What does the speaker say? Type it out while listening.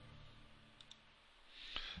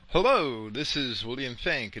Hello, this is William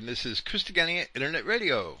Fink, and this is Christogenea Internet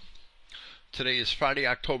Radio. Today is Friday,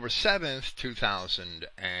 October 7th,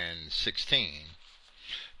 2016.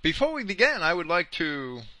 Before we begin, I would like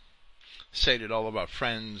to say that all of our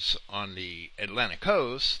friends on the Atlantic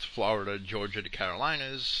coast, Florida, Georgia, the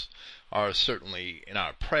Carolinas, are certainly in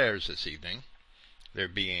our prayers this evening. They're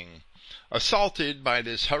being assaulted by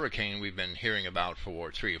this hurricane we've been hearing about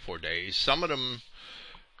for 3 or 4 days. Some of them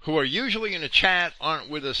who are usually in the chat aren't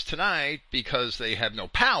with us tonight because they have no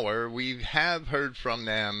power. We have heard from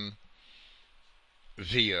them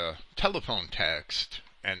via telephone text,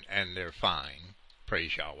 and they're fine.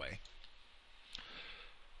 Praise Yahweh.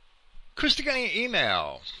 Christogenea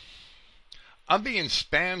email. I'm being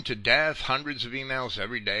spammed to death, hundreds of emails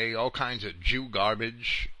every day, all kinds of Jew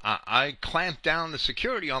garbage. I clamped down the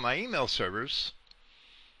security on my email servers,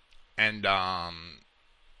 and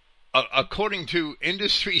according to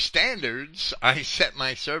industry standards, I set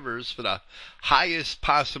my servers for the highest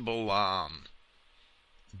possible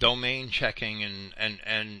domain checking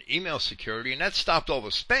and email security, and that stopped all the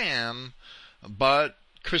spam, but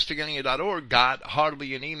Christogenea.org got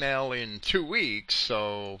hardly an email in 2 weeks,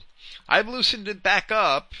 so I've loosened it back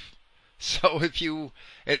up. So if your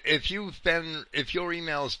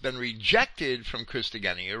email's been rejected from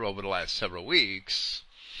Christogenea over the last several weeks,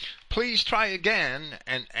 please try again,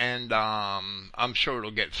 and I'm sure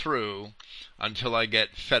it'll get through until I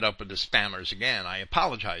get fed up with the spammers again. I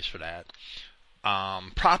apologize for that.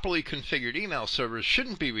 Properly configured email servers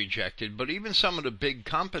shouldn't be rejected, but even some of the big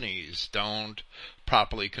companies don't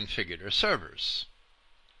properly configure their servers.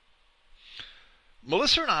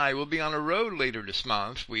 Melissa and I will be on a road later this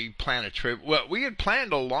month. We plan a trip. Well, we had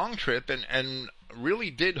planned a long trip and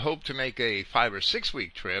really did hope to make a 5 or 6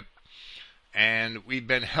 week trip. And we've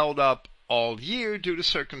been held up all year due to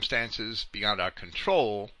circumstances beyond our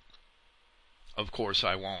control. Of course,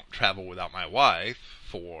 I won't travel without my wife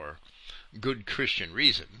for good Christian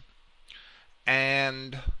reason.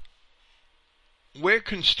 And we're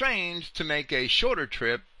constrained to make a shorter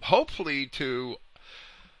trip, hopefully to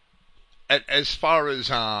as far as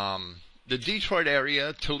the Detroit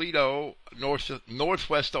area, Toledo,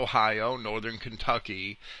 northwest Ohio, northern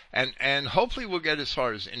Kentucky, and hopefully we'll get as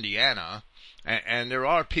far as Indiana. And there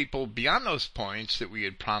are people beyond those points that we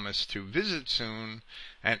had promised to visit soon,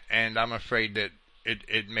 and I'm afraid that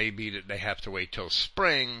it may be that they have to wait till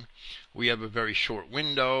spring. We have a very short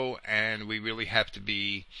window, and we really have to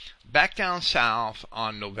be back down south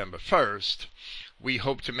on November 1st. We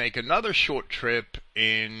hope to make another short trip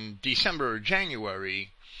in December or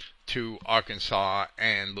January to Arkansas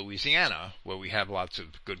and Louisiana, where we have lots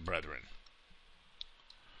of good brethren.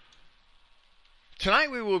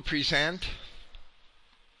 Tonight we will present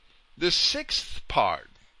the 6th part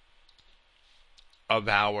of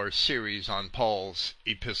our series on Paul's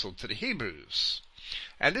Epistle to the Hebrews.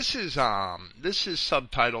 And this is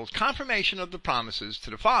subtitled Confirmation of the Promises to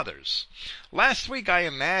the Fathers. Last week I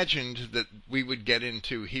imagined that we would get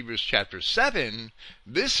into Hebrews chapter 7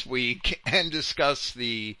 this week and discuss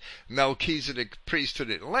the Melchizedek priesthood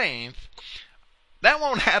at length. That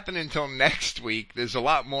won't happen until next week. There's a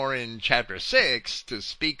lot more in chapter 6 to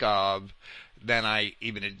speak of than I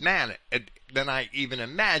even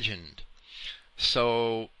imagined.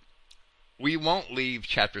 So we won't leave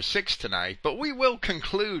chapter 6 tonight, but we will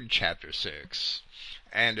conclude chapter 6.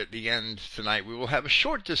 And at the end tonight, we will have a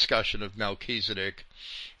short discussion of Melchizedek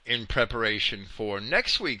in preparation for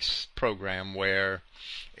next week's program, where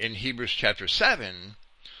in Hebrews chapter 7,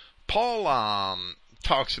 Paul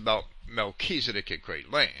talks about Melchizedek at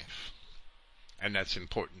great length. And that's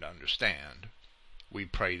important to understand. We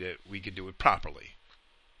pray that we could do it properly.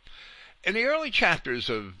 In the early chapters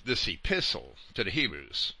of this epistle to the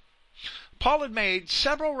Hebrews, Paul had made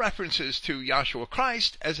several references to Yahshua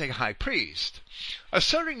Christ as a high priest,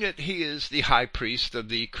 asserting that he is the high priest of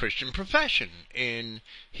the Christian profession in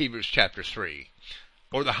Hebrews chapter 3,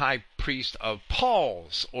 or the high priest of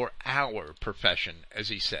Paul's or our profession, as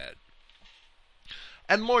he said.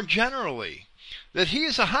 And more generally, that he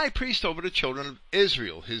is a high priest over the children of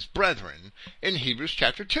Israel, his brethren, in Hebrews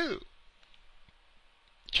chapter 2.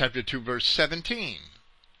 Chapter 2, verse 17.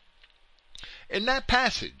 In that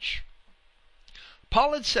passage,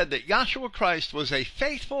 Paul had said that Yahshua Christ was a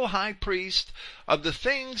faithful high priest of the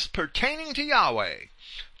things pertaining to Yahweh,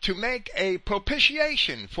 to make a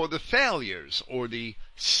propitiation for the failures, or the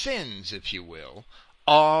sins, if you will,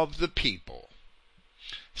 of the people.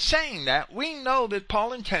 Saying that, we know that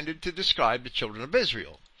Paul intended to describe the children of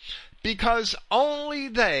Israel, because only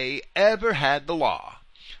they ever had the law,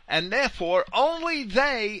 and therefore only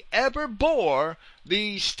they ever bore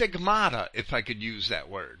the stigmata, if I could use that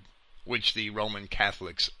word, which the Roman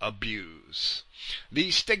Catholics abuse.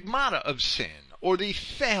 The stigmata of sin, or the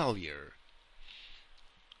failure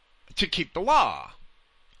to keep the law.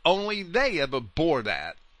 Only they ever bore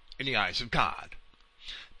that in the eyes of God.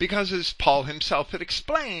 Because as Paul himself had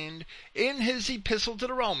explained in his Epistle to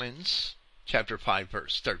the Romans, chapter 5,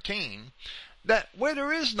 verse 13, that where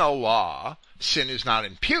there is no law, sin is not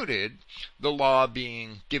imputed, the law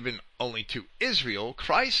being given only to Israel,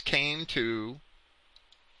 Christ came to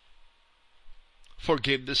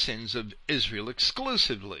forgive the sins of Israel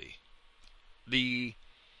exclusively.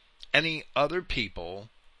 Any other people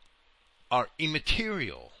are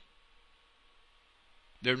immaterial.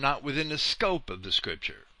 They're not within the scope of the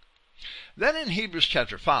Scripture. Then in Hebrews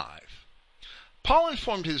chapter 5, Paul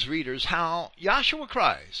informed his readers how Yahshua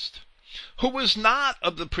Christ, who was not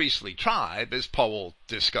of the priestly tribe, as Paul will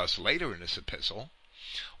discuss later in this epistle,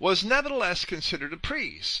 was nevertheless considered a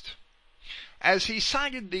priest, as he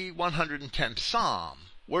cited the 110th Psalm,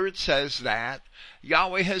 where it says that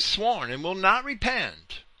Yahweh has sworn and will not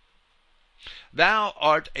repent. Thou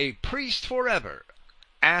art a priest forever,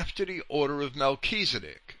 after the order of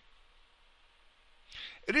Melchizedek.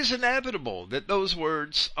 It is inevitable that those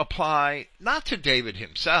words apply not to David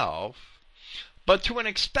himself, but to an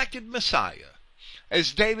expected Messiah,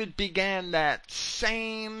 as David began that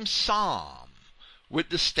same psalm with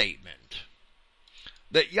the statement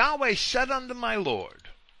that Yahweh said unto my Lord,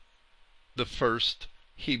 the first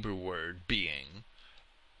Hebrew word being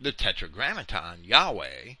the tetragrammaton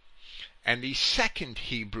Yahweh, and the second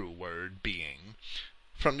Hebrew word being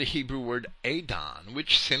from the Hebrew word Adon,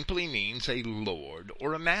 which simply means a lord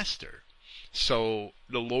or a master. So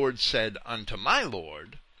the Lord said unto my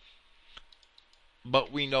Lord,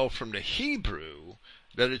 but we know from the Hebrew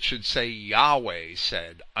that it should say Yahweh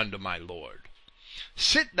said unto my Lord,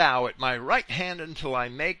 sit thou at my right hand until I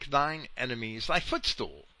make thine enemies thy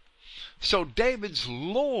footstool. So David's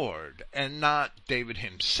Lord, and not David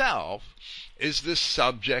himself, is the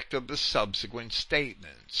subject of the subsequent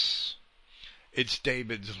statements. It's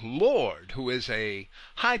David's Lord who is a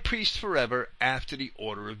high priest forever after the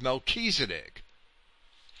order of Melchizedek.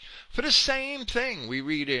 For the same thing we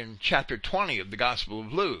read in chapter 20 of the Gospel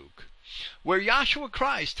of Luke, where Yahshua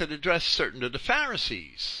Christ had addressed certain of the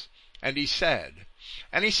Pharisees, and he said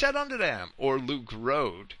unto them, or Luke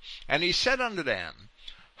wrote, and he said unto them,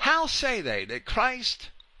 how say they that Christ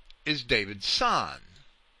is David's son?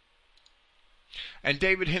 And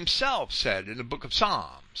David himself said in the book of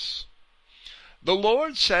Psalms, the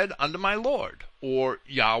Lord said unto my Lord, or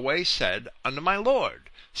Yahweh said unto my Lord,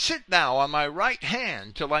 sit thou on my right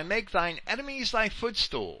hand till I make thine enemies thy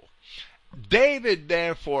footstool. David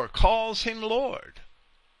therefore calls him Lord.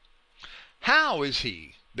 How is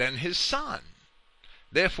he then his son?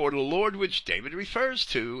 Therefore the Lord which David refers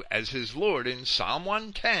to as his Lord in Psalm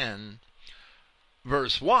 110,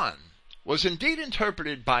 verse 1, was indeed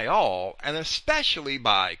interpreted by all, and especially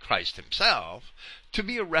by Christ himself, to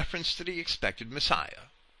be a reference to the expected Messiah.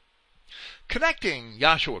 Connecting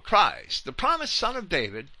Yahshua Christ, the promised son of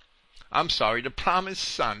David, the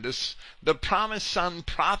promised son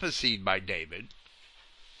prophesied by David,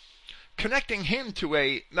 connecting him to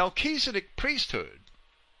a Melchizedek priesthood,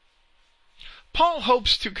 Paul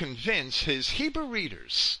hopes to convince his Hebrew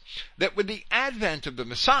readers that with the advent of the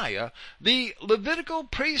Messiah, the Levitical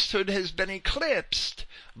priesthood has been eclipsed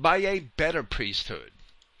by a better priesthood,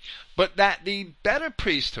 but that the better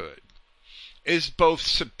priesthood is both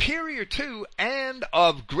superior to and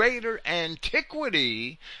of greater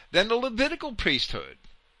antiquity than the Levitical priesthood.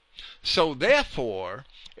 So therefore,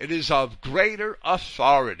 it is of greater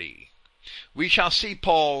authority. We shall see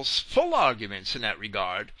Paul's full arguments in that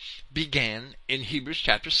regard begin in Hebrews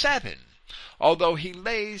chapter 7, although he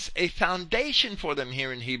lays a foundation for them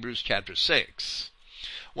here in Hebrews chapter 6.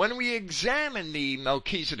 When we examine the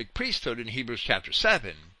Melchizedek priesthood in Hebrews chapter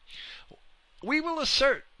 7, we will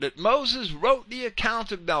assert that Moses wrote the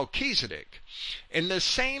account of Melchizedek in the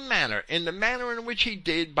same manner, in the manner in which he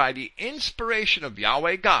did by the inspiration of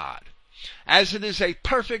Yahweh God, as it is a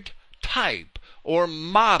perfect type or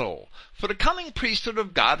model for the coming priesthood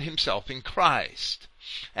of God himself in Christ.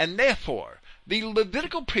 And therefore, the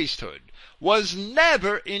Levitical priesthood was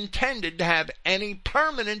never intended to have any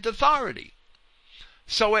permanent authority.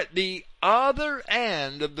 So at the other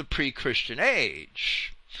end of the pre-Christian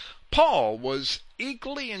age, Paul was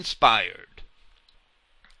equally inspired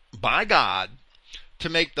by God to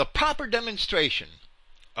make the proper demonstration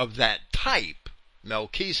of that type,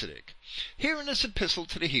 Melchizedek, here in this epistle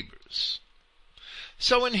to the Hebrews.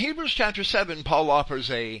 So in Hebrews chapter 7, Paul offers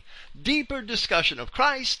a deeper discussion of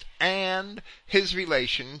Christ and his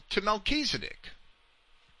relation to Melchizedek.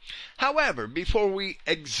 However, before we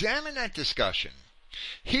examine that discussion,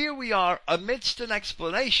 here we are amidst an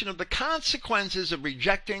explanation of the consequences of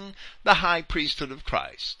rejecting the high priesthood of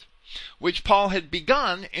Christ, which Paul had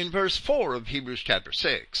begun in verse 4 of Hebrews chapter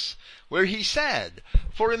 6, where he said,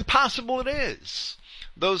 "For impossible it is,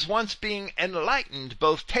 those once being enlightened,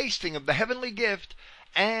 both tasting of the heavenly gift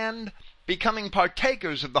and becoming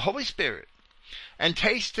partakers of the Holy Spirit, and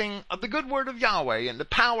tasting of the good word of Yahweh and the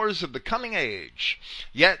powers of the coming age,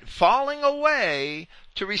 yet falling away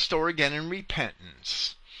to restore again in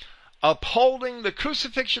repentance, upholding the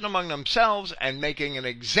crucifixion among themselves and making an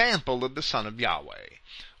example of the Son of Yahweh,"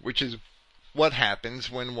 which is what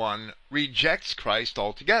happens when one rejects Christ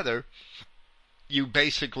altogether. You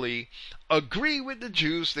basically agree with the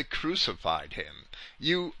Jews that crucified him.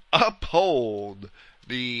 You uphold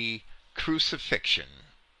the crucifixion.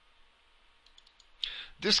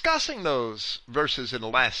 Discussing those verses in the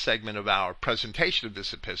last segment of our presentation of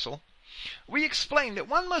this epistle, we explained that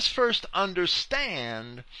one must first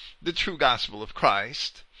understand the true gospel of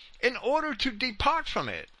Christ in order to depart from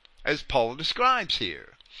it, as Paul describes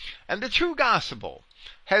here. And the true gospel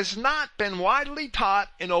has not been widely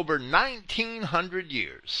taught in over 1900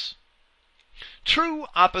 years. True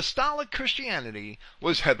apostolic Christianity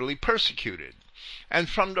was heavily persecuted, and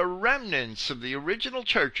from the remnants of the original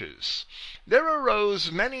churches there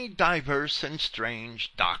arose many diverse and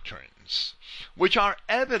strange doctrines, which are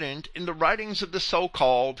evident in the writings of the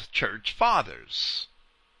so-called church fathers.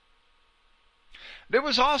 There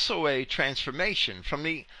was also a transformation from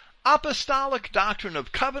the apostolic doctrine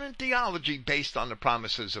of covenant theology based on the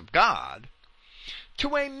promises of God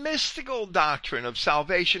to a mystical doctrine of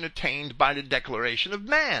salvation attained by the declaration of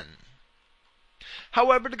men.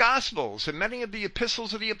 However, the Gospels and many of the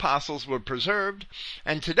epistles of the apostles were preserved,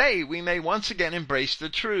 and today we may once again embrace the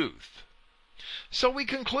truth. So we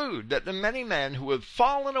conclude that the many men who have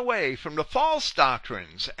fallen away from the false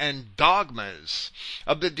doctrines and dogmas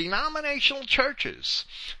of the denominational churches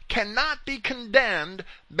cannot be condemned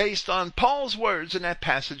based on Paul's words in that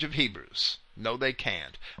passage of Hebrews. No, they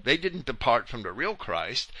can't. They didn't depart from the real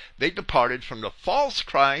Christ. They departed from the false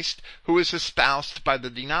Christ who is espoused by the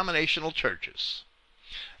denominational churches.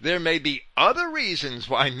 There may be other reasons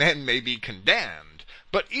why men may be condemned,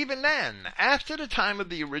 but even then, after the time of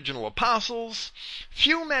the original apostles,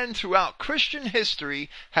 few men throughout Christian history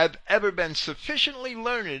have ever been sufficiently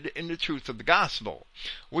learned in the truth of the gospel,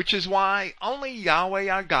 which is why only Yahweh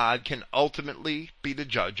our God can ultimately be the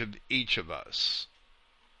judge of each of us.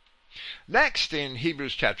 Next, in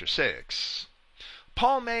Hebrews chapter 6,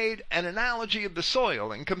 Paul made an analogy of the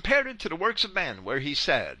soil and compared it to the works of men, where he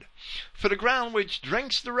said, "For the ground which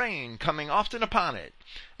drinks the rain coming often upon it,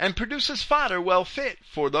 and produces fodder well fit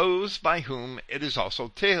for those by whom it is also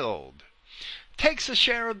tilled, takes a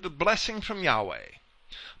share of the blessing from Yahweh,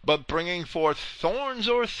 but bringing forth thorns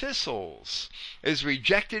or thistles is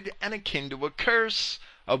rejected and akin to a curse,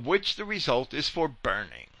 of which the result is for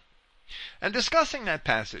burning." And discussing that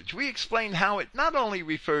passage, we explained how it not only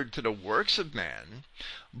referred to the works of men,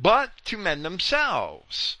 but to men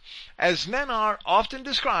themselves, as men are often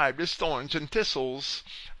described as thorns and thistles,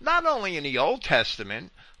 not only in the Old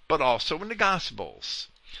Testament, but also in the Gospels.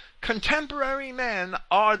 Contemporary men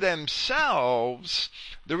are themselves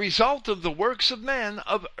the result of the works of men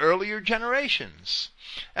of earlier generations,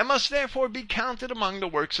 and must therefore be counted among the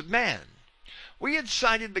works of men. We had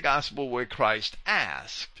cited the Gospel where Christ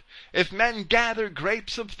asked if men gather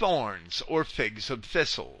grapes of thorns or figs of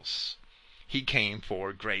thistles. He came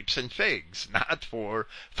for grapes and figs, not for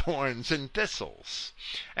thorns and thistles.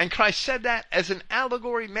 And Christ said that as an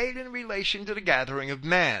allegory made in relation to the gathering of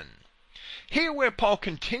men. Here, where Paul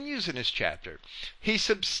continues in his chapter, he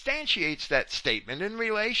substantiates that statement in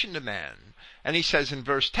relation to men. And he says in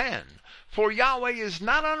verse 10, "For Yahweh is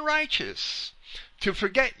not unrighteous to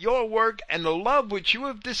forget your work and the love which you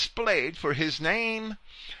have displayed for his name,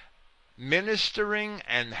 ministering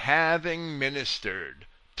and having ministered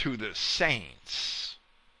to the saints."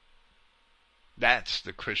 That's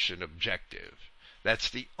the Christian objective. That's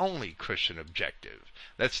the only Christian objective.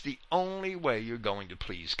 That's the only way you're going to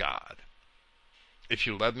please God. If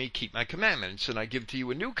you love me, keep my commandments, and I give to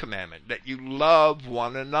you a new commandment, that you love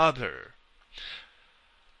one another.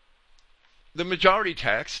 The majority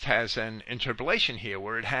text has an interpolation here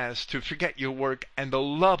where it has "to forget your work and the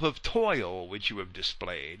love of toil which you have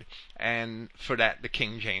displayed," and for that the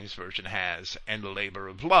King James Version has "and the labor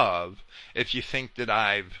of love." If you think that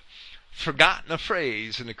I've forgotten a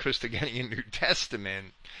phrase in the Christogenea New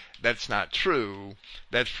Testament, that's not true.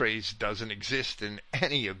 That phrase doesn't exist in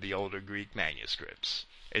any of the older Greek manuscripts.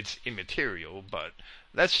 It's immaterial, but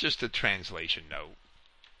that's just a translation note.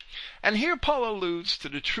 And here Paul alludes to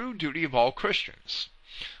the true duty of all Christians,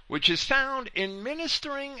 which is found in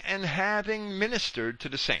ministering and having ministered to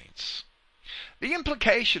the saints. The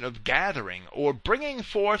implication of gathering or bringing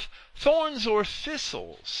forth thorns or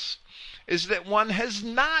thistles is that one has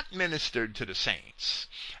not ministered to the saints,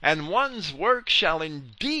 and one's work shall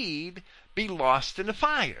indeed be lost in the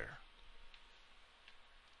fire.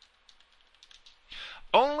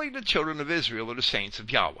 Only the children of Israel are the saints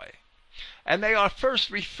of Yahweh, and they are first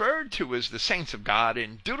referred to as the saints of God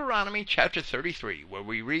in Deuteronomy chapter 33, where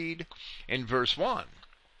we read in verse 1,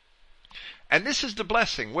 "And this is the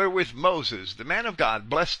blessing wherewith Moses, the man of God,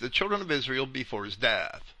 blessed the children of Israel before his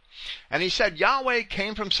death. And he said, Yahweh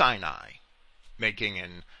came from Sinai," making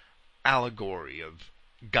an allegory of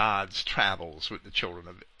God's travels with the children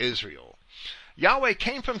of Israel. "Yahweh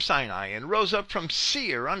came from Sinai and rose up from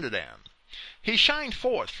Seir unto them. He shined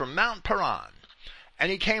forth from Mount Paran,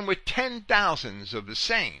 and he came with 10,000s of the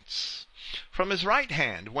saints. From his right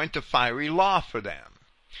hand went a fiery law for them.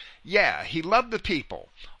 Yea, he loved the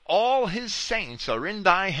people. All his saints are in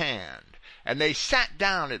thy hand, and they sat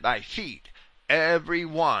down at thy feet. Every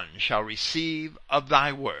one shall receive of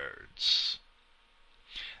thy words."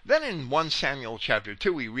 Then in 1 Samuel chapter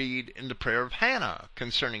 2 we read in the prayer of Hannah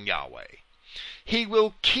concerning Yahweh, "He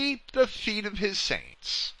will keep the feet of his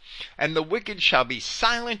saints, and the wicked shall be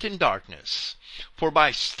silent in darkness, for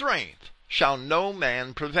by strength shall no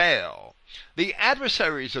man prevail. The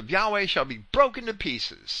adversaries of Yahweh shall be broken to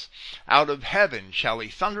pieces. Out of heaven shall he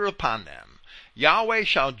thunder upon them. Yahweh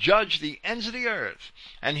shall judge the ends of the earth,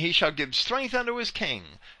 and he shall give strength unto his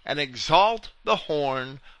king, and exalt the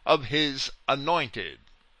horn of his anointed."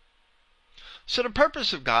 So the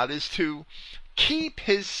purpose of God is to keep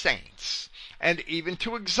his saints, and even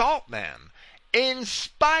to exalt them, in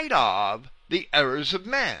spite of the errors of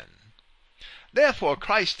men. Therefore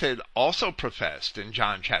Christ had also professed in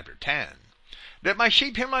John chapter 10, that "My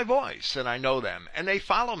sheep hear my voice, and I know them, and they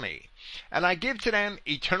follow me, and I give to them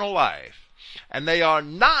eternal life, and they are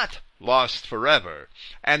not lost forever,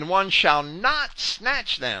 and one shall not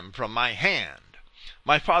snatch them from my hand.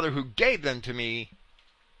 My Father who gave them to me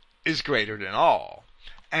is greater than all,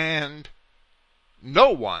 and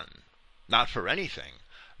no one, not for anything,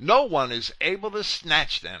 no one is able to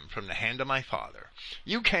snatch them from the hand of my Father."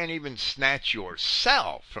 You can't even snatch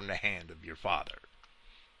yourself from the hand of your Father.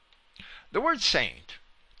 The word saint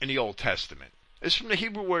in the Old Testament is from the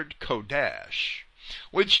Hebrew word kodesh,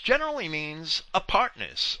 which generally means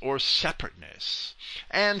apartness or separateness,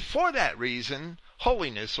 and for that reason,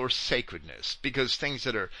 holiness or sacredness, because things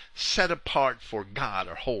that are set apart for God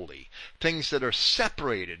are holy. Things that are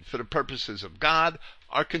separated for the purposes of God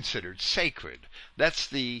are considered sacred. That's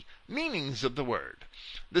the meanings of the word.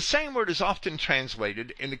 The same word is often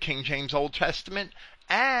translated in the King James Old Testament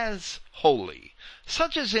as holy,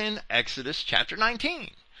 such as in Exodus chapter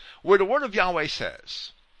 19, where the word of Yahweh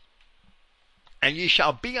says, "And ye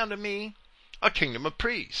shall be unto me a kingdom of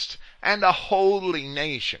priests, and a holy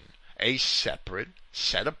nation," a separate,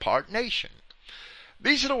 set-apart nation.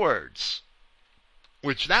 "These are the words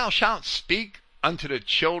which thou shalt speak unto the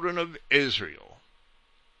children of Israel."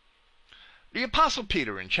 The Apostle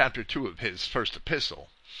Peter in chapter 2 of his first epistle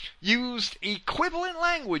used equivalent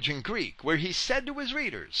language in Greek, where he said to his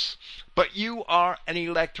readers, "But you are an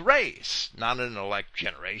elect race," not an elect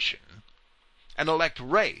generation, "an elect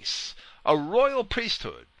race, a royal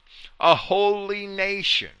priesthood, a holy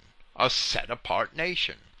nation," a set-apart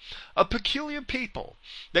nation, "a peculiar people,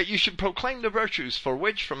 that you should proclaim the virtues for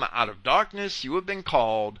which from out of darkness you have been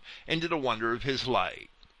called into the wonder of his light."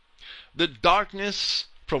 The darkness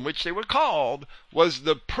from which they were called was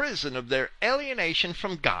the prison of their alienation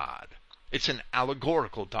from God. It's an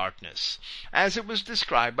allegorical darkness, as it was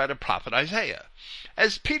described by the prophet Isaiah,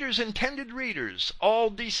 as Peter's intended readers all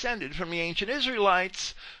descended from the ancient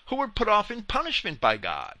Israelites who were put off in punishment by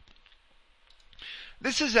God.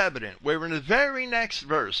 This is evident where in the very next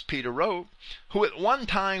verse Peter wrote, "Who at one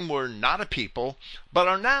time were not a people, but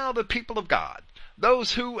are now the people of God,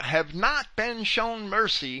 those who have not been shown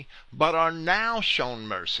mercy, but are now shown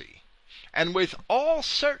mercy." And with all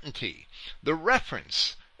certainty, the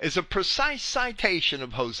reference is a precise citation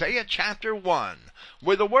of Hosea chapter 1,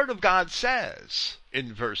 where the word of God says,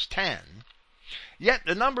 in verse 10, "Yet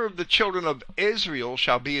the number of the children of Israel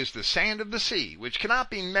shall be as the sand of the sea, which cannot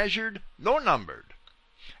be measured nor numbered.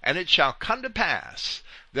 And it shall come to pass,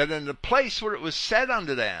 that in the place where it was said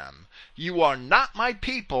unto them, You are not my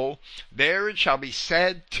people, there it shall be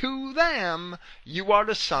said to them, You are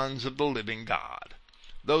the sons of the living God."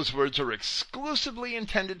 Those words are exclusively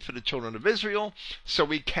intended for the children of Israel, so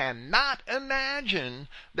we cannot imagine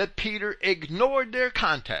that Peter ignored their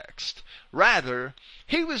context. Rather,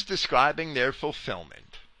 he was describing their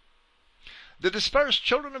fulfillment. The dispersed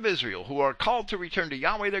children of Israel who are called to return to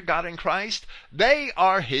Yahweh their God in Christ, they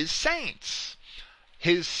are His saints,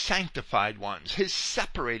 His sanctified ones, His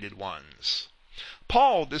separated ones.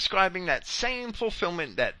 Paul describing that same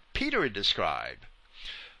fulfillment that Peter had described.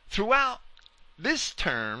 Use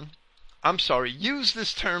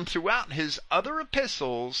this term throughout his other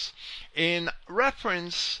epistles in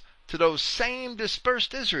reference to those same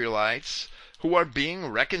dispersed Israelites who are being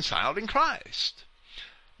reconciled in Christ.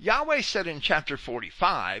 Yahweh said in chapter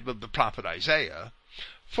 45 of the prophet Isaiah,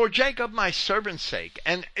 "For Jacob my servant's sake,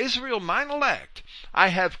 and Israel mine elect, I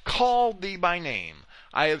have called thee by name.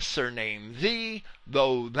 I have surnamed thee,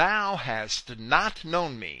 though thou hast not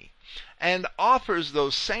known me," and offers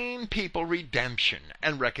those same people redemption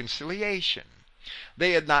and reconciliation.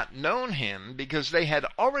 They had not known him because they had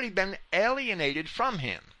already been alienated from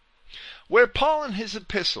him. Where Paul in his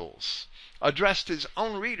epistles addressed his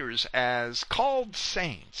own readers as called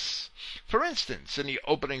saints, for instance, in the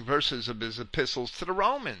opening verses of his epistles to the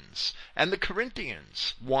Romans and the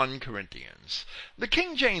Corinthians, 1 Corinthians, the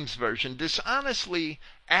King James Version dishonestly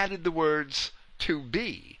added the words "to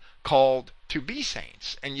be," called "to be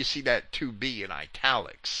saints," and you see that "to be" in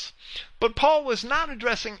italics. But Paul was not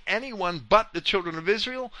addressing anyone but the children of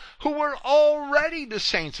Israel who were already the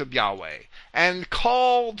saints of Yahweh and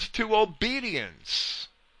called to obedience.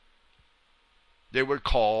 They were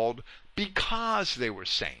called because they were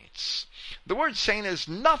saints. The word saint has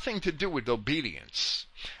nothing to do with obedience,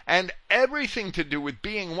 and everything to do with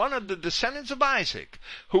being one of the descendants of Isaac,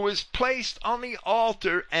 who was placed on the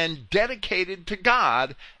altar and dedicated to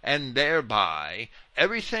God, and thereby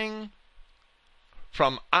everything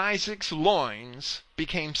from Isaac's loins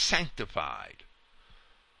became sanctified.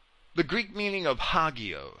 The Greek meaning of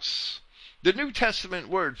hagios, the New Testament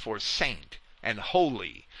word for saint and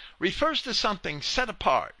holy, refers to something set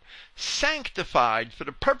apart, sanctified for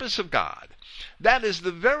the purpose of God. That is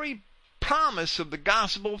the very promise of the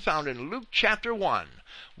gospel found in Luke chapter 1,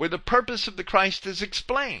 where the purpose of the Christ is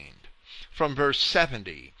explained from verse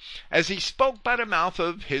 70, as he spoke by the mouth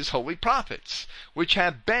of his holy prophets, which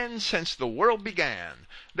have been since the world began,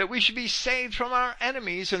 that we should be saved from our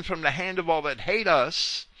enemies and from the hand of all that hate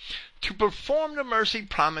us, to perform the mercy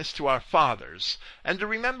promised to our fathers, and to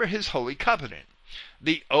remember his holy covenant,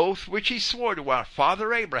 the oath which he swore to our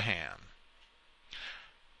father Abraham.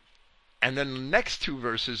 And then the next two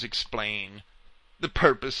verses explain the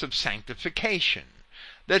purpose of sanctification,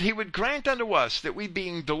 that he would grant unto us that we,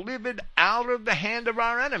 being delivered out of the hand of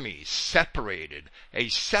our enemies, separated, a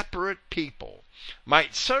separate people,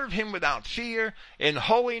 might serve him without fear, in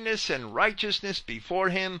holiness and righteousness before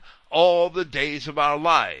him all the days of our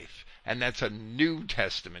life. And that's a New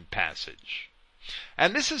Testament passage.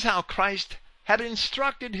 And this is how Christ had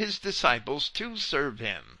instructed his disciples to serve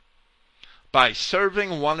him, by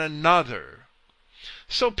serving one another.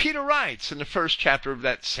 So Peter writes in the first chapter of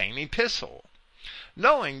that same epistle,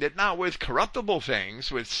 "Knowing that not with corruptible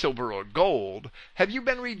things, with silver or gold, have you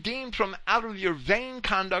been redeemed from out of your vain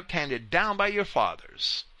conduct handed down by your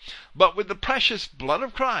fathers, but with the precious blood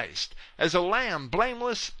of Christ, as a lamb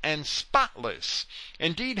blameless and spotless.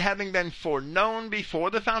 Indeed, having been foreknown before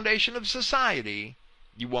the foundation of society,"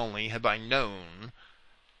 you only have I known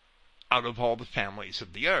out of all the families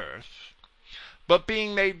of the earth, "but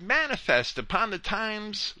being made manifest upon the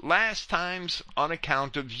last times on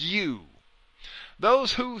account of you,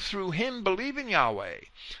 those who through him believe in Yahweh,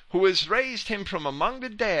 who has raised him from among the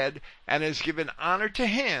dead, and has given honor to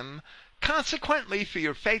him, consequently for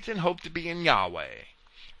your faith and hope to be in Yahweh."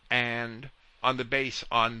 And on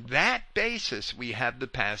that basis we have the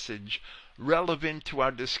passage relevant to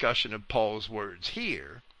our discussion of Paul's words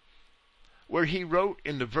here, where he wrote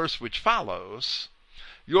in the verse which follows,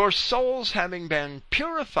 "Your souls having been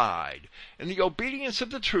purified in the obedience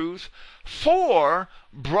of the truth for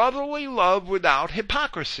brotherly love without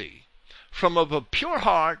hypocrisy. From of a pure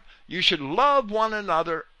heart you should love one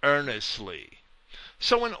another earnestly."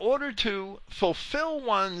 So in order to fulfill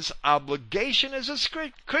one's obligation as a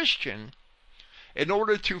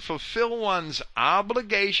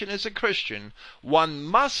Christian, one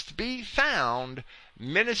must be found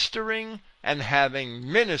ministering and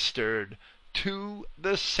having ministered to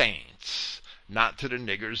the saints, not to the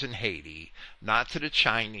niggers in Haiti, not to the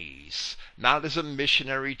Chinese, not as a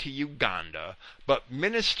missionary to Uganda, but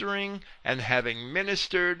ministering and having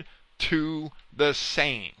ministered to the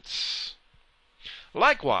saints.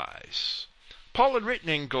 Likewise, Paul had written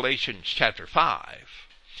in Galatians chapter 5,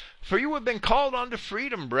 For you have been called unto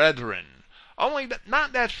freedom, brethren, only that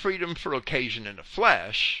not that freedom for occasion in the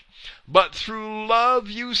flesh, but through love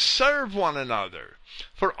you serve one another.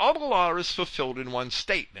 For all the law is fulfilled in one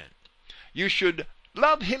statement: you should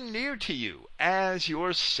love him near to you as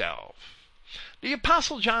yourself. The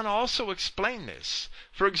Apostle John also explained this,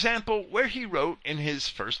 for example, where he wrote in his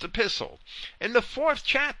first epistle, in the 4th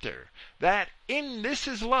chapter, that in this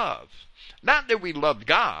is love, not that we loved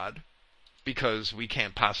God, because we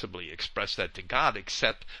can't possibly express that to God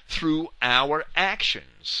except through our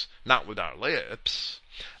actions, not with our lips.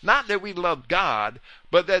 Not that we loved God,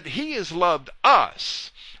 but that he has loved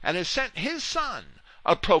us and has sent his Son,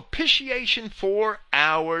 a propitiation for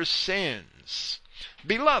our sins.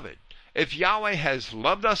 Beloved, if Yahweh has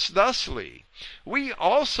loved us thusly, we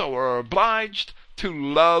also are obliged to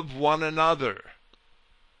love one another.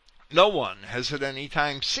 No one has at any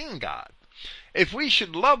time seen God. If we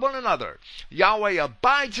should love one another, Yahweh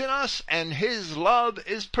abides in us and his love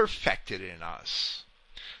is perfected in us.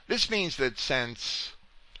 This means that since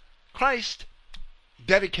Christ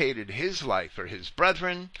dedicated his life for his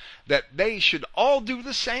brethren, that they should all do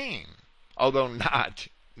the same, although not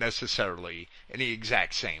necessarily in the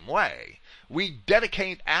exact same way. We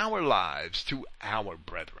dedicate our lives to our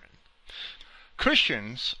brethren.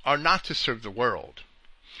 Christians are not to serve the world,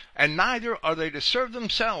 and neither are they to serve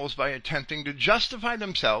themselves by attempting to justify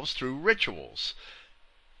themselves through rituals.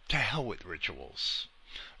 To hell with rituals.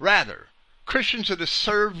 Rather, Christians are to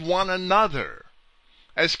serve one another,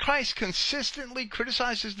 as Christ consistently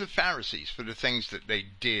criticizes the Pharisees for the things that they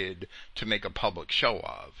did to make a public show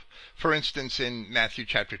of. For instance, in Matthew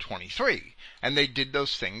chapter 23, and they did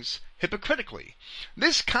those things hypocritically.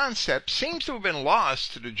 This concept seems to have been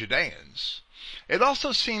lost to the Judeans. It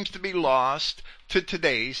also seems to be lost to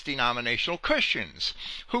today's denominational Christians,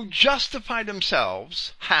 who justify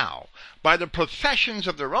themselves, how? By the professions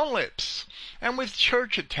of their own lips, and with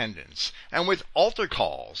church attendance, and with altar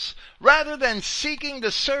calls, rather than seeking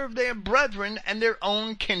to serve their brethren and their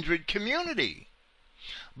own kindred community.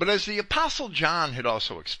 But as the Apostle John had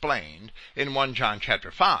also explained in 1 John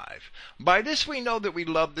chapter 5, by this we know that we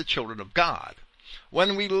love the children of God,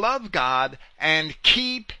 when we love God and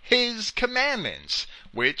keep his commandments,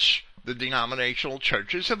 which the denominational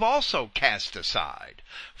churches have also cast aside.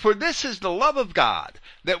 For this is the love of God,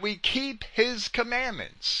 that we keep his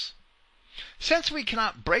commandments. Since we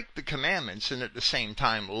cannot break the commandments and at the same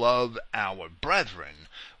time love our brethren,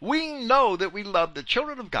 we know that we love the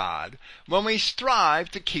children of God when we strive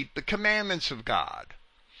to keep the commandments of God.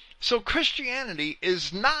 So Christianity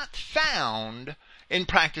is not found in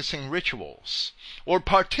practicing rituals or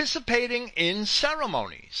participating in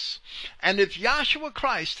ceremonies. And if Yahshua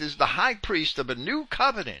Christ is the high priest of a new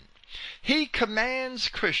covenant, he commands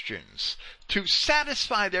Christians to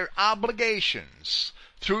satisfy their obligations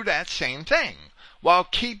through that same thing, while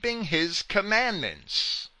keeping his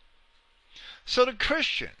commandments. So the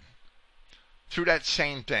Christian, through that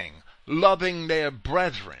same thing, loving their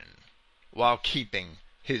brethren, while keeping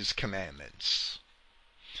his commandments.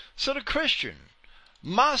 So the Christian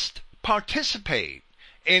must participate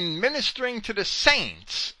in ministering to the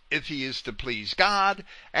saints if he is to please God,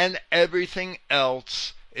 and everything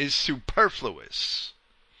else is superfluous.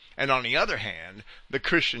 And on the other hand, the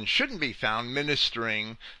Christian shouldn't be found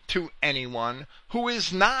ministering to anyone who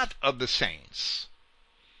is not of the saints.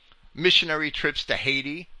 Missionary trips to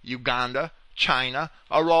Haiti, Uganda, China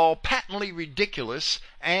are all patently ridiculous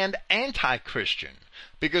and anti-Christian,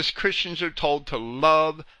 because Christians are told to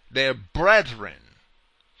love their brethren.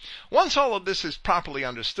 Once all of this is properly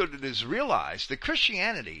understood, it is realized that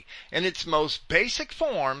Christianity, in its most basic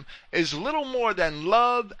form, is little more than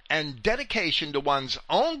love and dedication to one's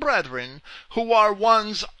own brethren, who are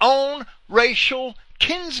one's own racial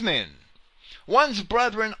kinsmen. One's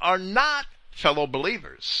brethren are not fellow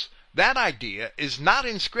believers. That idea is not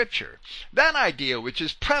in Scripture. That idea, which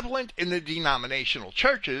is prevalent in the denominational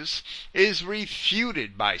churches, is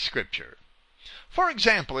refuted by Scripture. For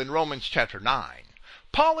example, in Romans chapter 9,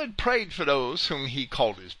 Paul had prayed for those whom he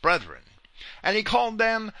called his brethren, and he called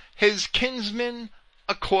them his kinsmen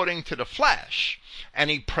according to the flesh. And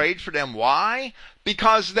he prayed for them. Why?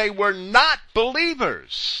 Because they were not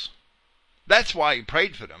believers. That's why he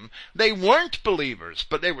prayed for them. They weren't believers,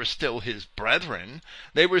 but they were still his brethren.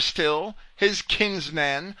 They were still his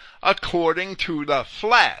kinsmen according to the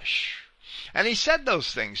flesh. And he said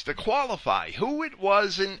those things to qualify who it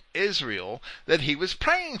was in Israel that he was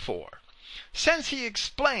praying for, since he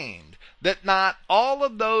explained that not all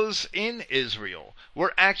of those in Israel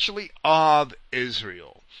were actually of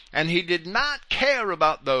Israel, and he did not care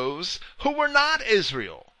about those who were not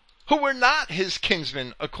Israel, who were not his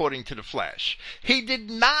kinsmen according to the flesh. He did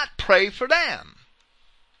not pray for them.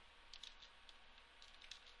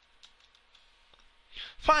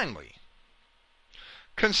 Finally,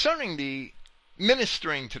 concerning the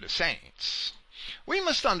ministering to the saints, we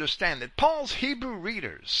must understand that Paul's Hebrew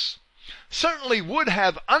readers certainly would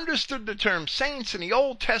have understood the term saints in the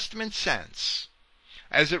Old Testament sense,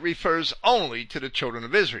 as it refers only to the children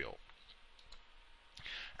of Israel.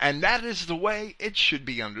 And that is the way it should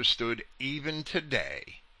be understood even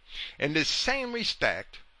today. In this same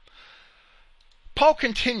respect, Paul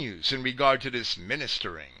continues in regard to this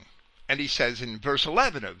ministering, and he says in verse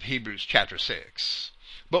 11 of Hebrews chapter 6,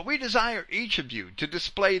 "But we desire each of you to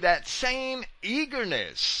display that same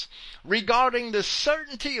eagerness regarding the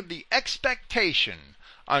certainty of the expectation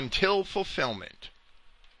until fulfillment,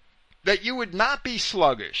 that you would not be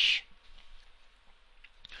sluggish,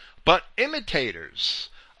 but imitators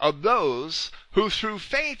of those who through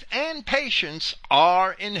faith and patience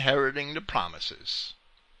are inheriting the promises."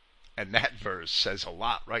 And that verse says a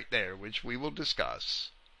lot right there, which we will discuss.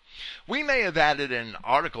 We may have added an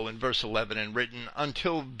article in verse 11 and written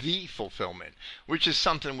 "until the fulfillment," which is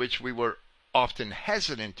something which we were often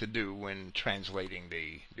hesitant to do when translating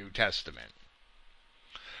the New Testament.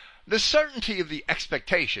 The certainty of the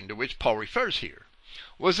expectation to which Paul refers here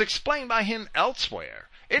was explained by him elsewhere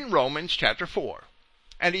in Romans chapter 4.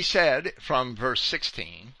 And he said from verse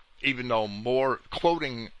 16, even though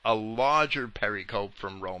quoting a larger pericope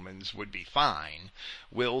from Romans would be fine,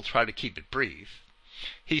 we'll try to keep it brief.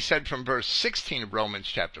 He said from verse 16 of Romans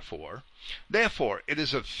chapter 4, "Therefore it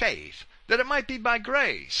is of faith, that it might be by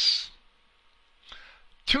grace,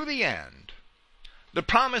 to the end the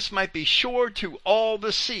promise might be sure to all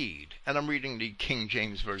the seed," and I'm reading the King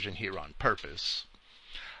James Version here on purpose,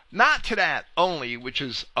 "not to that only which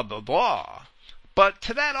is of the law, but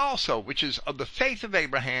to that also which is of the faith of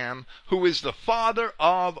Abraham, who is the father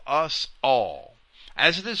of us all.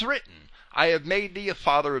 As it is written, I have made thee a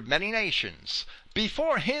father of many nations,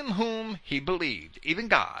 before him whom he believed, even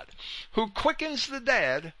God, who quickens the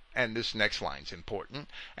dead," and this next line's important,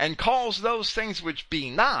 "and calls those things which be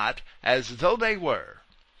not as though they were,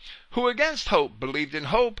 who against hope believed in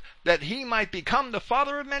hope, that he might become the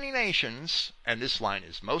father of many nations," and this line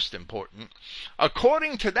is most important,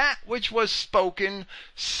 "according to that which was spoken,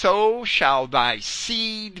 so shall thy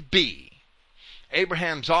seed be."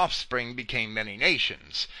 Abraham's offspring became many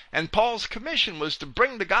nations, and Paul's commission was to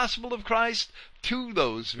bring the gospel of Christ to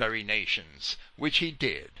those very nations, which he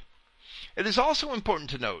did. It is also important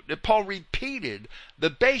to note that Paul repeated the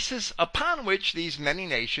basis upon which these many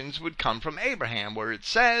nations would come from Abraham, where it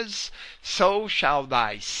says, "So shall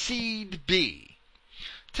thy seed be."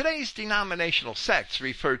 Today's denominational sects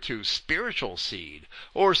refer to spiritual seed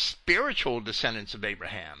or spiritual descendants of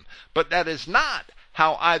Abraham, but that is not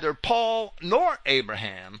how either Paul nor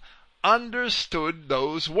Abraham understood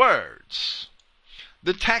those words.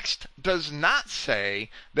 The text does not say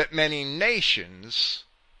that many nations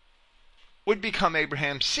would become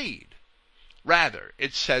Abraham's seed. Rather,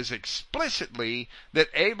 it says explicitly that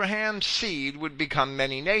Abraham's seed would become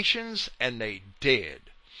many nations, and they did.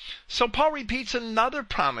 So Paul repeats another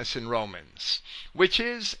promise in Romans, which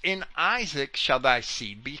is, "In Isaac shall thy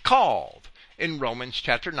seed be called," in Romans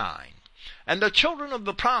chapter 9. And the children of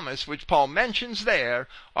the promise which Paul mentions there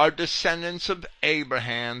are descendants of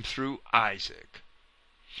Abraham through Isaac.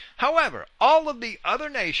 However, all of the other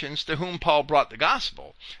nations to whom Paul brought the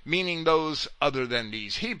gospel, meaning those other than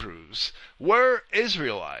these Hebrews, were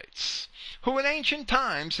Israelites, who in ancient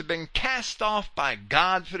times had been cast off by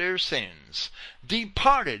God for their sins,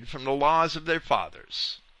 departed from the laws of their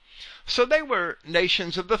fathers. So they were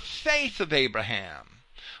nations of the faith of Abraham,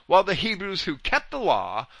 while the Hebrews who kept the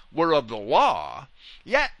law were of the law,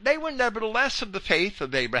 yet they were nevertheless of the faith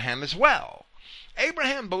of Abraham as well.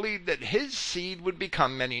 Abraham believed that his seed would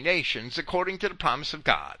become many nations according to the promise of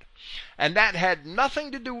God, and that had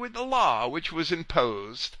nothing to do with the law which was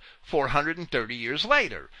imposed 430 years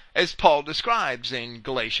later, as Paul describes in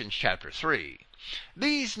Galatians chapter 3.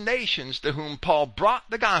 These nations to whom Paul brought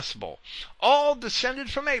the gospel all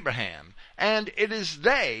descended from Abraham, and it is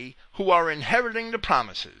they who are inheriting the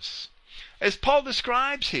promises. As Paul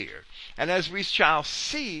describes here, and as we shall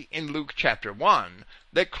see in Luke chapter 1,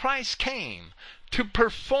 that Christ came to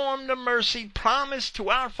perform the mercy promised to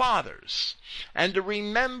our fathers, and to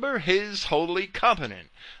remember his holy covenant,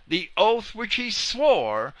 the oath which he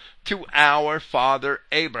swore to our father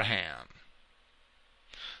Abraham.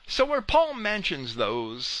 So where Paul mentions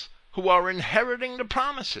those who are inheriting the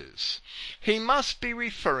promises. He must be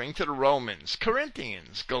referring to the Romans,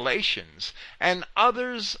 Corinthians, Galatians, and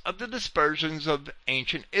others of the dispersions of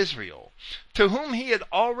ancient Israel, to whom he had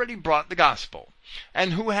already brought the gospel,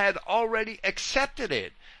 and who had already accepted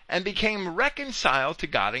it and became reconciled to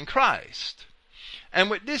God in Christ. And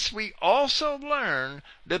with this we also learn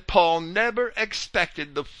that Paul never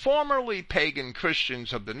expected the formerly pagan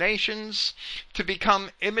Christians of the nations to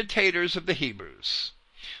become imitators of the Hebrews.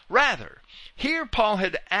 Rather, here Paul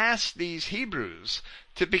had asked these Hebrews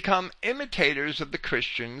to become imitators of the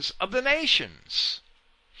Christians of the nations,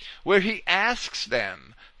 where he asks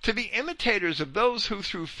them to be imitators of those who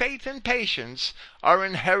through faith and patience are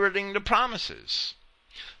inheriting the promises.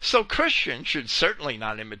 So Christians should certainly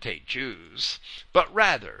not imitate Jews, but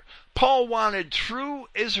rather Paul wanted true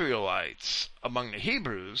Israelites among the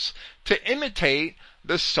Hebrews to imitate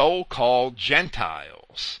the so-called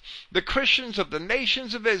Gentiles, the Christians of the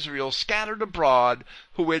nations of Israel scattered abroad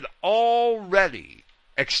who had already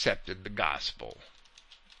accepted the gospel.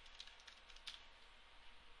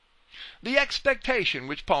 The expectation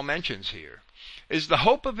which Paul mentions here is the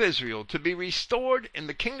hope of Israel to be restored in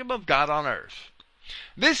the kingdom of God on earth.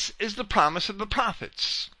 This is the promise of the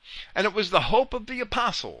prophets, and it was the hope of the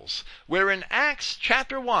apostles, where in Acts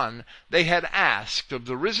chapter 1 they had asked of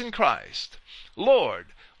the risen Christ,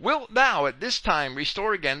 Lord, wilt thou at this time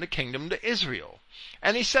restore again the kingdom to Israel?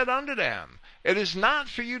 And he said unto them, It is not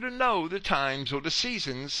for you to know the times or the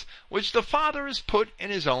seasons which the Father has put in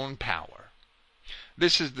his own power.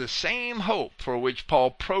 This is the same hope for which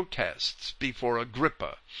Paul protests before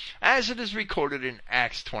Agrippa, as it is recorded in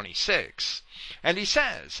Acts 26. And he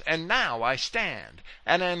says, And now I stand,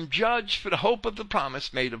 and am judged for the hope of the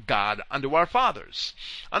promise made of God unto our fathers,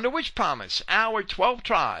 under which promise our 12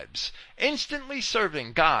 tribes, instantly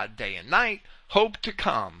serving God day and night, hope to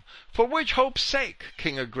come, for which hope's sake,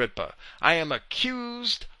 King Agrippa, I am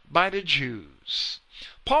accused by the Jews.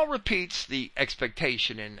 Paul repeats the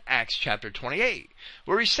expectation in Acts chapter 28,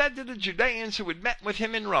 where he said to the Judeans who had met with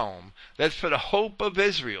him in Rome, that for the hope of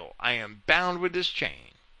Israel I am bound with this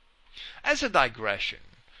chain. As a digression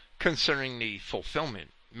concerning the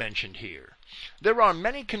fulfillment mentioned here, there are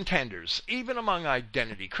many contenders, even among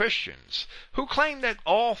identity Christians, who claim that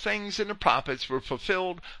all things in the prophets were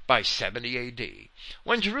fulfilled by 70 A.D.,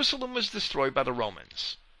 when Jerusalem was destroyed by the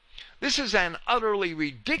Romans. This is an utterly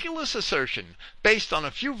ridiculous assertion based on a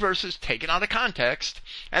few verses taken out of context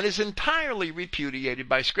and is entirely repudiated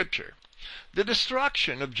by Scripture. The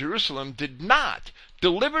destruction of Jerusalem did not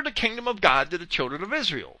deliver the kingdom of God to the children of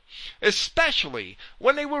Israel, especially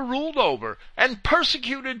when they were ruled over and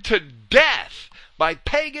persecuted to death by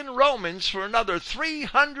pagan Romans for another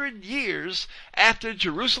 300 years after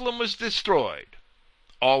Jerusalem was destroyed,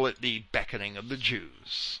 all at the beckoning of the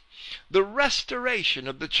Jews. The restoration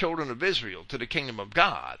of the children of Israel to the kingdom of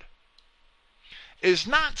God is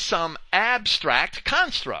not some abstract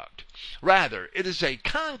construct. Rather, it is a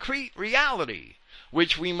concrete reality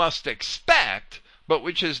which we must expect, but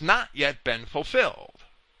which has not yet been fulfilled.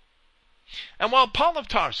 And while Paul of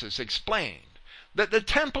Tarsus explained that the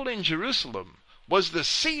temple in Jerusalem was the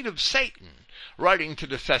seat of Satan, writing to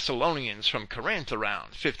the Thessalonians from Corinth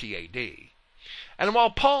around 50 A.D., and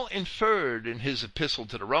while Paul inferred in his epistle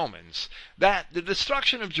to the Romans that the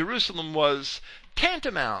destruction of Jerusalem was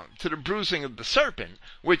tantamount to the bruising of the serpent,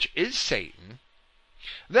 which is Satan,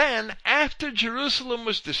 then, after Jerusalem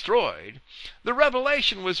was destroyed, the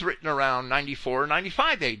Revelation was written around 94 or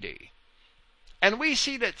 95 A.D. And we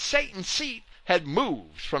see that Satan's seat had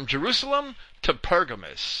moved from Jerusalem to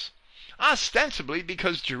Pergamus, ostensibly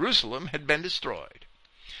because Jerusalem had been destroyed.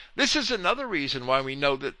 This is another reason why we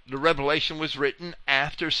know that the Revelation was written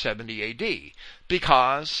after 70 A.D.,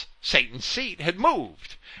 because Satan's seat had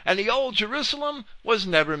moved, and the old Jerusalem was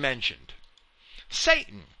never mentioned.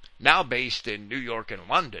 Satan, now based in New York and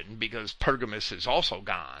London, because Pergamus is also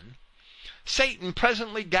gone, Satan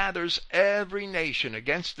presently gathers every nation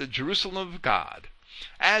against the Jerusalem of God,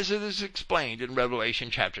 as it is explained in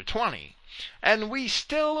Revelation chapter 20, and we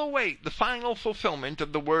still await the final fulfillment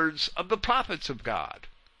of the words of the prophets of God.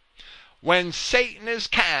 When Satan is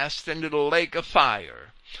cast into the lake of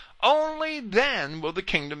fire, only then will the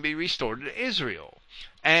kingdom be restored to Israel,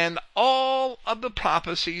 and all of the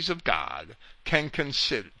prophecies of God can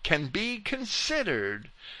be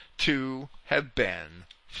considered to have been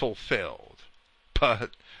fulfilled.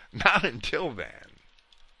 But not until then.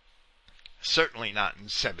 Certainly not in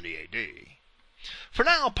 70 A.D. For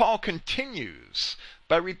now, Paul continues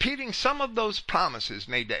by repeating some of those promises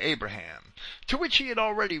made to Abraham, to which he had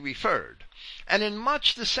already referred, and in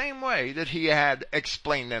much the same way that he had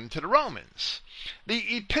explained them to the Romans.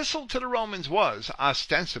 The Epistle to the Romans was,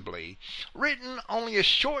 ostensibly, written only a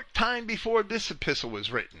short time before this epistle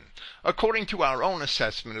was written, according to our own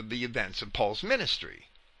assessment of the events of Paul's ministry.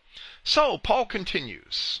 So Paul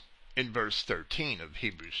continues in verse 13 of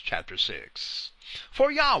Hebrews chapter 6.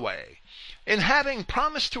 For Yahweh, in having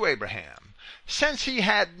promised to Abraham, since he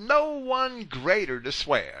had no one greater to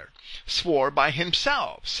swear, swore by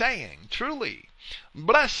himself, saying, Truly,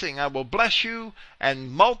 blessing I will bless you,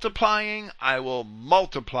 and multiplying I will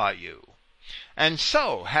multiply you. And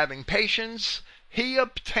so, having patience, he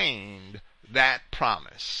obtained that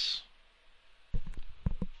promise.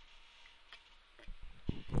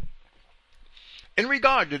 In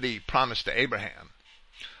regard to the promise to Abraham,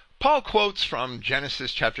 Paul quotes from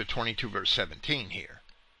Genesis chapter 22, verse 17 here.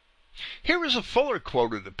 Here is a fuller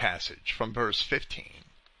quote of the passage from verse 15.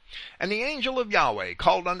 And the angel of Yahweh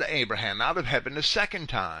called unto Abraham out of heaven a second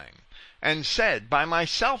time, and said, By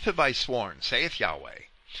myself have I sworn, saith Yahweh,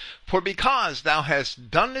 for because thou hast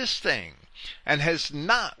done this thing, and hast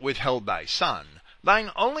not withheld thy son,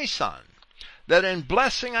 thine only son, that in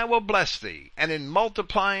blessing I will bless thee, and in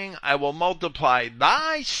multiplying I will multiply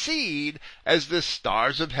thy seed as the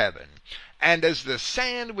stars of heaven, and as the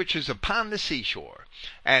sand which is upon the seashore.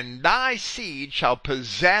 And thy seed shall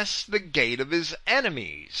possess the gate of his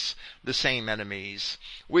enemies, the same enemies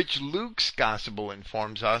which Luke's gospel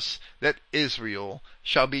informs us that Israel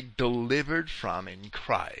shall be delivered from in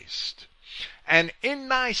Christ. And in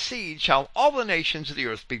thy seed shall all the nations of the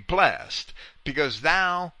earth be blessed, because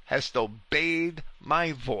thou hast obeyed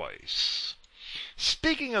my voice.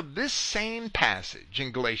 Speaking of this same passage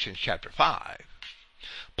in Galatians chapter 5,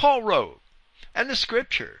 Paul wrote, And the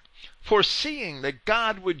scripture, foreseeing that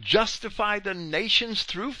God would justify the nations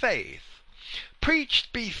through faith,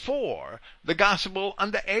 preached before the gospel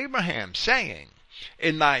unto Abraham, saying,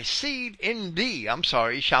 In thy seed, in thee,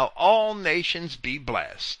 shall all nations be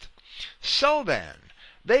blessed. So then,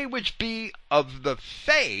 they which be of the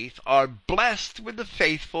faith are blessed with the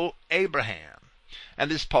faithful Abraham.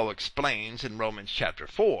 And as Paul explains in Romans chapter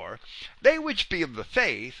 4, they which be of the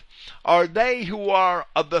faith are they who are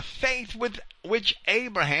of the faith with which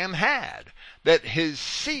Abraham had, that his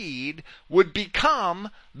seed would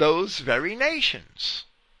become those very nations.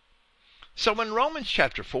 So in Romans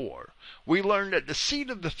chapter 4, we learn that the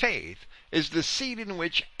seed of the faith is the seed in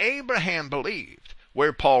which Abraham believed,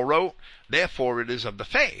 where Paul wrote, Therefore it is of the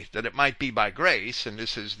faith, that it might be by grace, and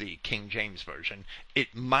this is the King James Version.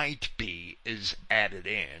 It might be is added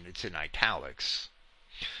in. It's in italics.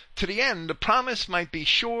 To the end, the promise might be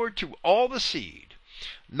sure to all the seed,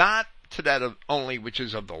 not to that of only which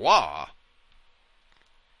is of the law,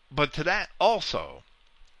 but to that also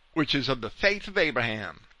which is of the faith of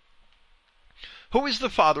Abraham, who is the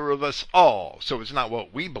father of us all. So it's not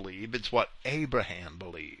what we believe, it's what Abraham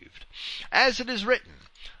believed. As it is written,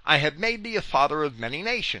 I have made thee a father of many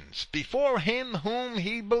nations, before him whom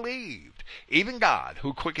he believed, even God,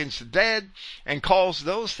 who quickens the dead, and calls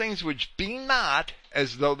those things which be not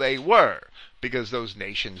as though they were, because those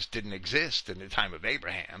nations didn't exist in the time of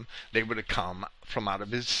Abraham. They would have come from out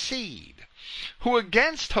of his seed, who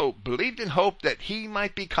against hope believed in hope that he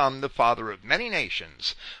might become the father of many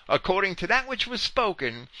nations, according to that which was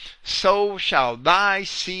spoken, So shall thy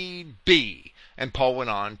seed be. And Paul went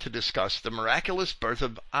on to discuss the miraculous birth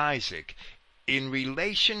of Isaac in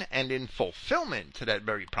relation and in fulfillment to that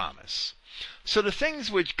very promise. So the things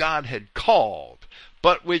which God had called,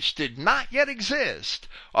 but which did not yet exist,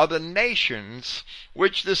 are the nations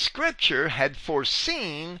which the Scripture had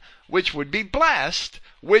foreseen, which would be blessed,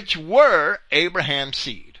 which were Abraham's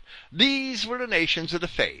seed. These were the nations of the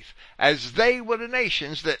faith, as they were the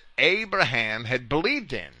nations that Abraham had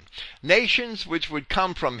believed in, nations which would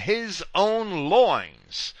come from his own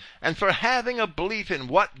loins. And for having a belief in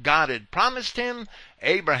what God had promised him,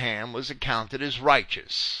 Abraham was accounted as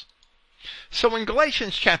righteous. So in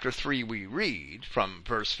Galatians chapter 3 we read, from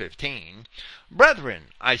verse 15, Brethren,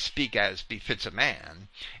 I speak as befits a man,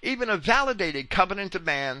 even a validated covenant of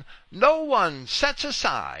man, no one sets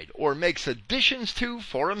aside or makes additions to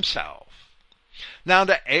for himself. Now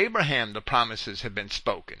to Abraham the promises have been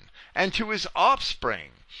spoken, and to his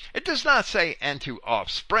offspring. It does not say, and to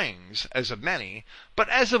offsprings, as of many, but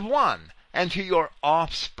as of one, and to your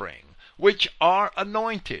offspring, which are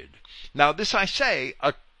anointed. Now this I say,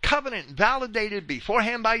 a covenant validated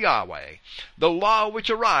beforehand by Yahweh, the law which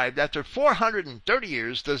arrived after 430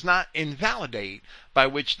 years does not invalidate, by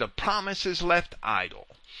which the promise is left idle.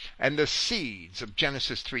 And the seeds of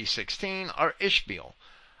Genesis 3:16 are Ishmael,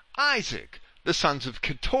 Isaac, the sons of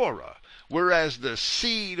Keturah, whereas the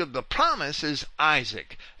seed of the promise is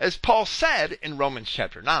Isaac, as Paul said in Romans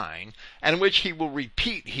chapter 9, and which he will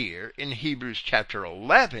repeat here in Hebrews chapter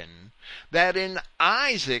 11, that in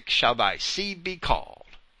Isaac shall thy seed be called.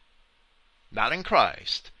 Not in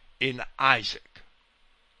Christ, in Isaac.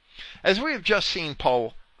 As we have just seen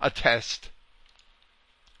Paul attest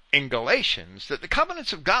in Galatians that the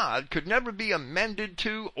covenants of God could never be amended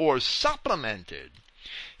to or supplemented,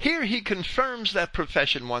 here he confirms that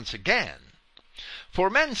profession once again. For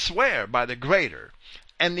men swear by the greater,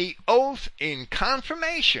 and the oath in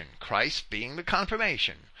confirmation, Christ being the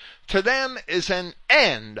confirmation, to them is an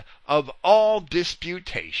end of all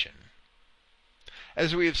disputation.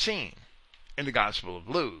 As we have seen in the Gospel of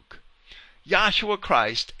Luke, Yahshua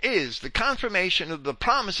Christ is the confirmation of the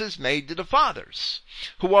promises made to the fathers,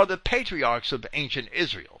 who are the patriarchs of ancient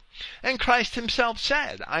Israel. And Christ himself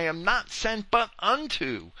said, I am not sent but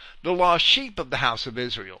unto the lost sheep of the house of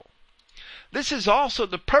Israel. This is also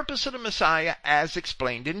the purpose of the Messiah as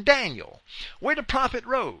explained in Daniel, where the prophet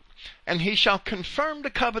wrote, And he shall confirm the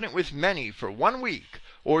covenant with many for 1 week,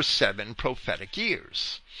 or 7 prophetic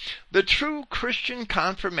years. The true Christian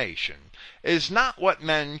confirmation is not what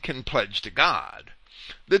men can pledge to God.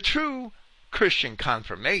 The true Christian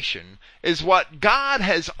confirmation is what God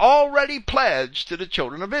has already pledged to the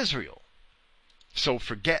children of Israel. So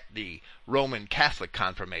forget the Roman Catholic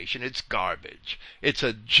confirmation. It's garbage. It's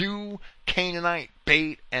a Jew, Canaanite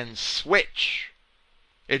bait and switch.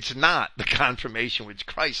 It's not the confirmation which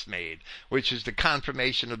Christ made, which is the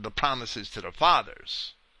confirmation of the promises to the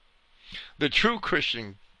fathers. The true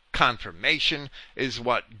Christian confirmation is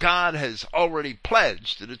what God has already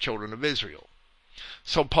pledged to the children of Israel.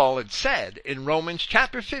 So Paul had said in Romans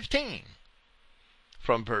chapter 15,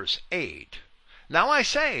 from verse 8, Now I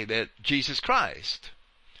say that Jesus Christ,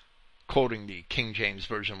 quoting the King James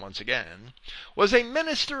Version once again, was a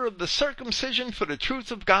minister of the circumcision for the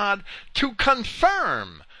truth of God to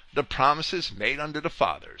confirm the promises made unto the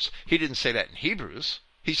fathers. He didn't say that in Hebrews.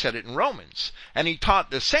 He said it in Romans. And he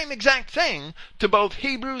taught the same exact thing to both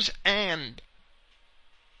Hebrews and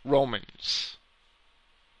Romans.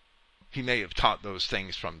 He may have taught those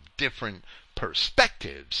things from different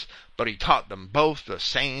perspectives, but he taught them both the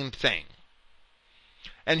same thing.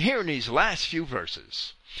 And here in these last few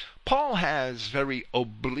verses, Paul has very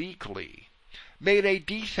obliquely made a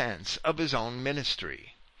defense of his own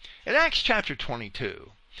ministry. In Acts chapter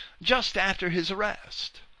 22, just after his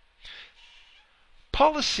arrest,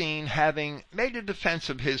 Paul is seen having made a defense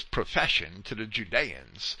of his profession to the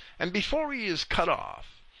Judeans, and before he is cut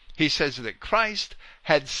off, he says that Christ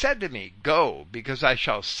had said to me, Go, because I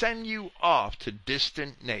shall send you off to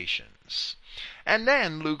distant nations. And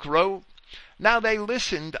then Luke wrote, Now they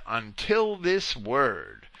listened until this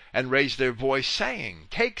word, and raised their voice, saying,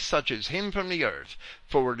 Take such as him from the earth,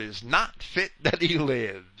 for it is not fit that he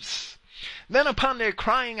lives. Then upon their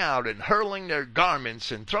crying out and hurling their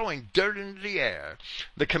garments and throwing dirt into the air,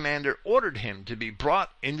 the commander ordered him to be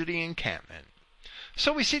brought into the encampment.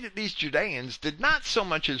 So we see that these Judeans did not so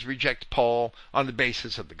much as reject Paul on the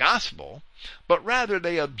basis of the gospel, but rather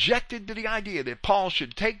they objected to the idea that Paul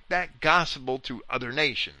should take that gospel to other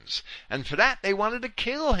nations, and for that they wanted to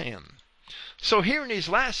kill him. So here in these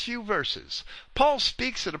last few verses, Paul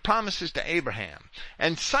speaks of the promises to Abraham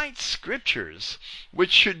and cites scriptures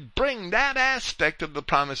which should bring that aspect of the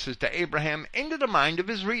promises to Abraham into the mind of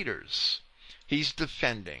his readers. He's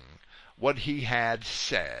defending what he had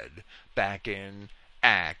said back in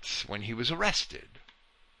Acts when he was arrested,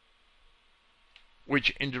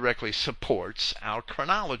 which indirectly supports our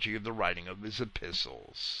chronology of the writing of his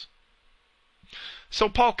epistles. So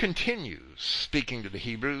Paul continues speaking to the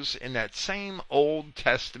Hebrews in that same Old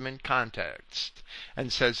Testament context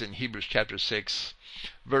and says in Hebrews chapter 6,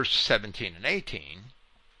 verse 17 and 18,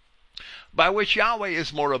 by which Yahweh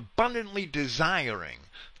is more abundantly desiring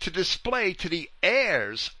to display to the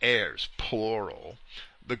heirs, plural.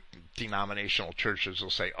 The denominational churches will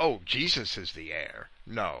say, oh, Jesus is the heir.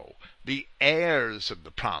 No, the heirs of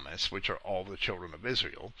the promise, which are all the children of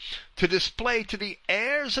Israel, to display to the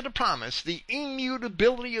heirs of the promise the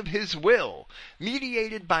immutability of his will,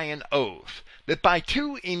 mediated by an oath, that by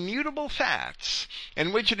two immutable facts,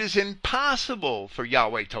 in which it is impossible for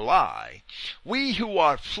Yahweh to lie, we who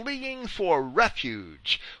are fleeing for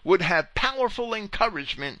refuge would have powerful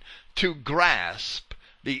encouragement to grasp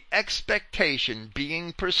the expectation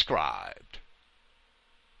being prescribed.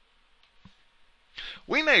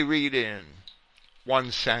 We may read in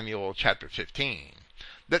 1 Samuel chapter 15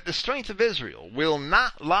 that the strength of Israel will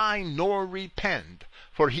not lie nor repent,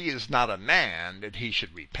 for he is not a man that he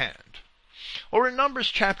should repent. Or in Numbers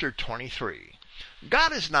chapter 23,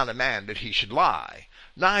 God is not a man that he should lie,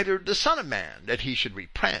 neither the Son of Man that he should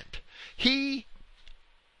repent. He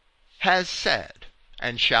has said,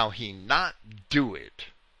 and shall he not do it?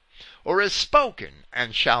 Or has spoken,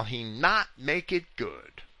 and shall he not make it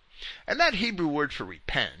good? And that Hebrew word for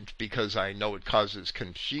repent, because I know it causes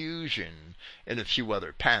confusion in a few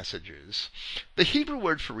other passages, the Hebrew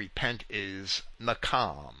word for repent is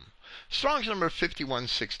nakam, Strong's number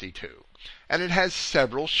 5162, and it has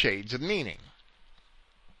several shades of meaning.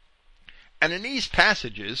 And in these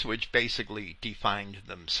passages, which basically defined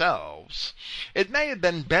themselves, it may have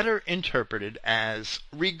been better interpreted as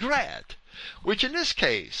regret, which in this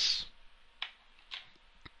case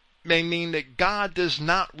may mean that God does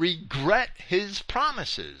not regret his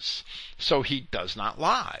promises, so he does not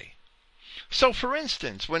lie. So, for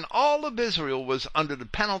instance, when all of Israel was under the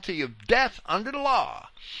penalty of death under the law,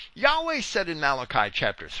 Yahweh said in Malachi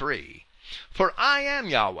chapter 3, "For I am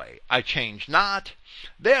Yahweh, I change not.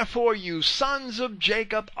 Therefore you sons of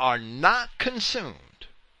Jacob are not consumed."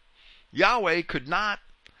 Yahweh could not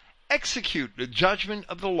execute the judgment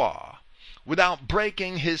of the law without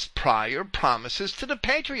breaking his prior promises to the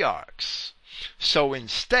patriarchs. So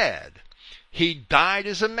instead, he died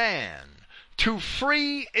as a man to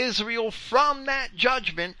free Israel from that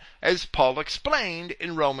judgment, as Paul explained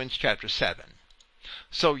in Romans chapter 7.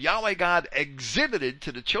 So Yahweh God exhibited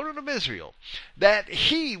to the children of Israel that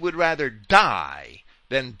he would rather die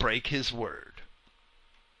than break his word.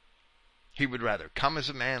 He would rather come as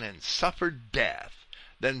a man and suffer death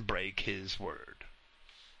than break his word.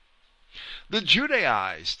 The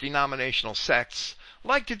Judaized denominational sects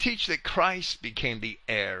like to teach that Christ became the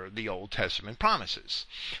heir of the Old Testament promises.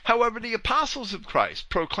 However, the apostles of Christ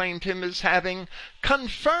proclaimed him as having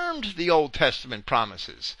confirmed the Old Testament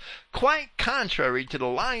promises, quite contrary to the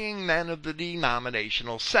lying men of the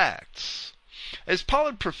denominational sects. As Paul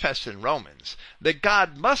had professed in Romans, that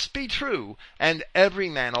God must be true and every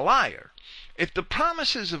man a liar. If the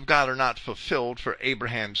promises of God are not fulfilled for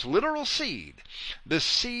Abraham's literal seed, the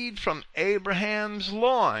seed from Abraham's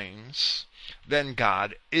loins, then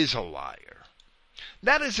God is a liar.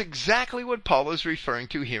 That is exactly what Paul is referring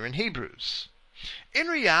to here in Hebrews. In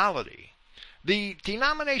reality, the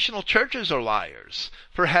denominational churches are liars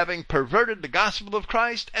for having perverted the gospel of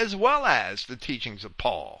Christ as well as the teachings of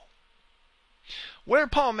Paul. Where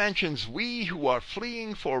Paul mentions we who are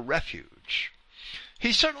fleeing for refuge,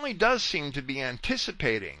 he certainly does seem to be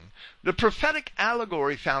anticipating the prophetic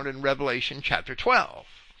allegory found in Revelation chapter 12.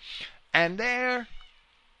 And there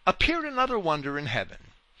appeared another wonder in heaven.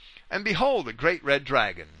 And behold, a great red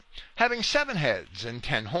dragon, having 7 heads and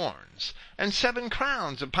 10 horns, and 7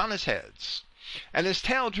 crowns upon his heads. And his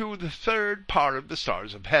tail drew the 3rd part of the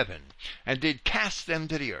stars of heaven, and did cast them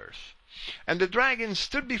to the earth. And the dragon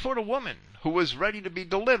stood before the woman, who was ready to be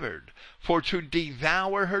delivered, for to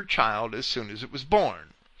devour her child as soon as it was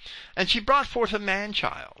born. And she brought forth a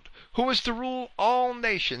man-child, who was to rule all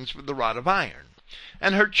nations with the rod of iron.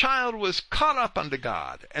 And her child was caught up unto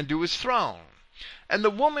God, and to his throne. And the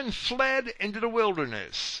woman fled into the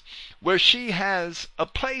wilderness, where she has a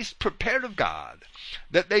place prepared of God,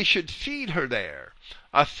 that they should feed her there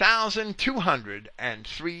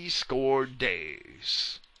 1,260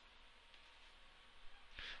 days.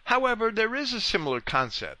 However, there is a similar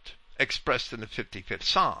concept expressed in the 55th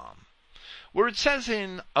Psalm, where it says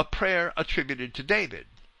in a prayer attributed to David,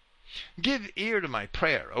 "Give ear to my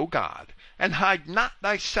prayer, O God, and hide not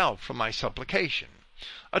thyself from my supplication.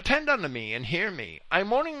 Attend unto me, and hear me. I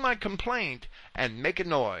mourning my complaint, and make a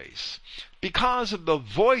noise, because of the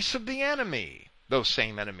voice of the enemy," those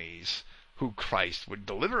same enemies who Christ would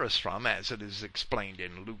deliver us from, as it is explained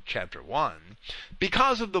in Luke chapter 1,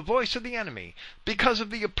 "because of the voice of the enemy, because of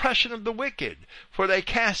the oppression of the wicked, for they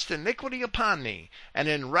cast iniquity upon me, and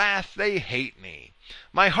in wrath they hate me.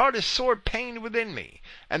 My heart is sore pained within me,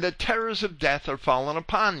 and the terrors of death are fallen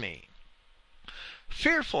upon me.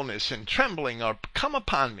 Fearfulness and trembling are come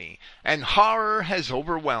upon me, and horror has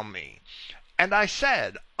overwhelmed me. And I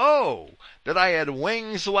said, Oh, that I had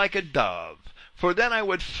wings like a dove, for then I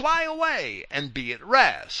would fly away and be at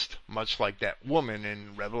rest," much like that woman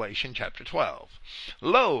in Revelation chapter 12.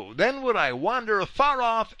 "Lo, then would I wander afar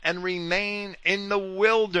off and remain in the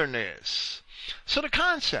wilderness." So the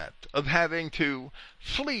concept of having to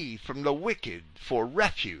flee from the wicked for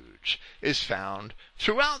refuge is found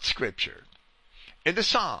throughout Scripture, in the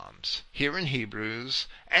Psalms, here in Hebrews,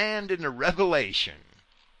 and in the Revelation.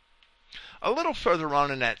 A little further on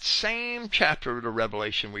in that same chapter of the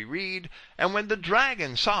Revelation we read, "And when the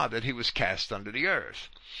dragon saw that he was cast under the earth,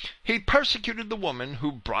 he persecuted the woman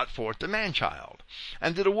who brought forth the man-child.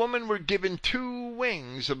 And to the woman were given 2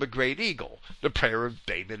 wings of a great eagle, the prayer of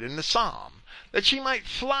David in the psalm, that she might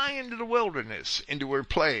fly into the wilderness, into her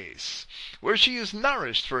place, where she is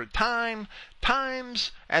nourished for a time,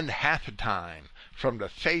 times, and half a time, from the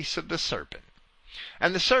face of the serpent.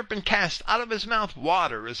 And the serpent cast out of his mouth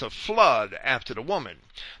water as a flood after the woman,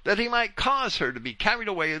 that he might cause her to be carried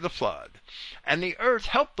away of the flood. And the earth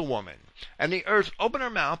helped the woman, and the earth opened her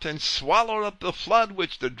mouth and swallowed up the flood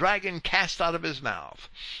which the dragon cast out of his mouth.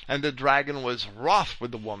 And the dragon was wroth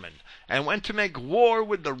with the woman, and went to make war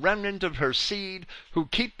with the remnant of her seed, who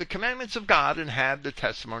keep the commandments of God and have the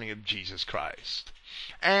testimony of Jesus Christ."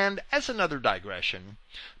 And as another digression,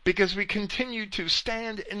 because we continue to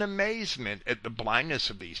stand in amazement at the blindness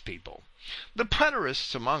of these people, the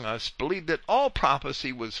preterists among us believe that all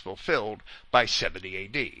prophecy was fulfilled by 70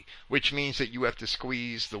 AD, which means that you have to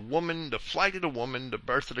squeeze the woman, the flight of the woman, the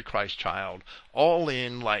birth of the Christ child, all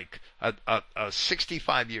in like a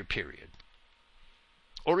 65-year period,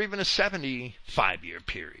 or even a 75-year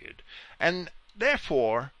period. And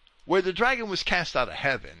therefore, where the dragon was cast out of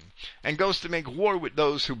heaven and goes to make war with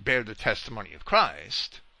those who bear the testimony of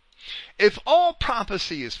Christ, if all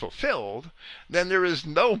prophecy is fulfilled, then there is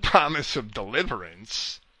no promise of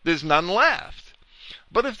deliverance. There's none left.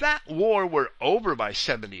 But if that war were over by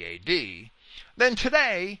 70 AD, then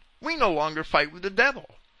today we no longer fight with the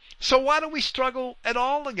devil. So why do we struggle at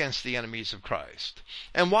all against the enemies of Christ?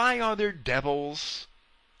 And why are there devils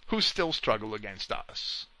who still struggle against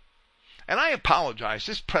us? And I apologize,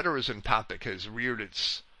 this preterism topic has reared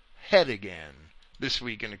its head again this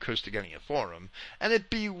week in the Christogenea Forum, and it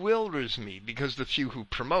bewilders me because the few who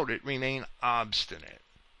promote it remain obstinate.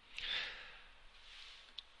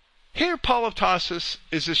 Here Paul of Tarsus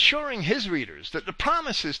is assuring his readers that the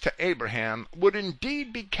promises to Abraham would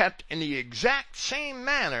indeed be kept in the exact same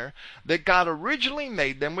manner that God originally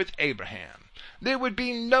made them with Abraham. There would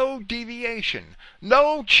be no deviation,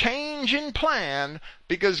 no change in plan,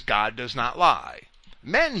 because God does not lie.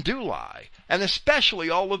 Men do lie, and especially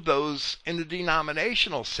all of those in the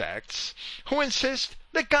denominational sects who insist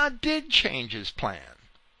that God did change his plan.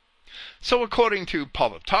 So according to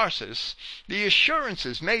Paul of Tarsus, the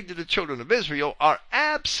assurances made to the children of Israel are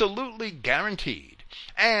absolutely guaranteed.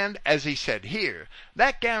 And, as he said here,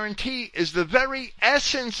 that guarantee is the very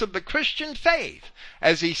essence of the Christian faith,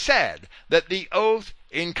 as he said that the oath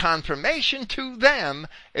in confirmation to them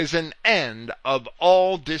is an end of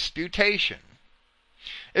all disputation.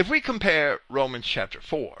 If we compare Romans chapter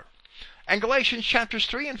 4 and Galatians chapters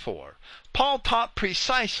 3 and 4, Paul taught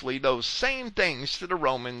precisely those same things to the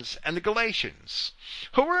Romans and the Galatians,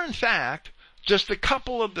 who were in fact just a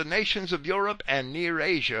couple of the nations of Europe and Near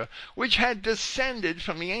Asia which had descended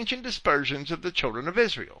from the ancient dispersions of the children of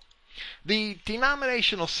Israel. The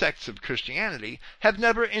denominational sects of Christianity have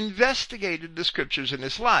never investigated the scriptures in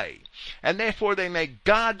this light, and therefore they make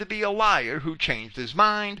God to be a liar who changed his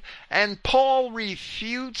mind, and Paul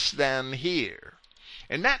refutes them here.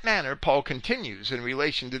 In that manner, Paul continues in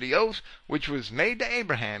relation to the oath which was made to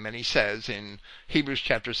Abraham, and he says in Hebrews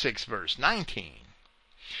chapter 6, verse 19,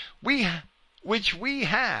 which we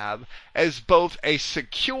have as both a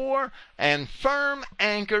secure and firm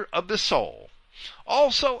anchor of the soul,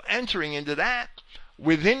 also entering into that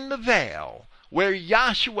within the veil, where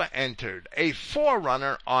Yahshua entered, a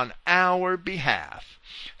forerunner on our behalf,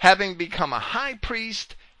 having become a high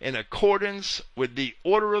priest in accordance with the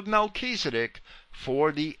order of Melchizedek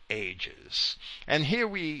for the ages. And here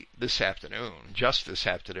we, just this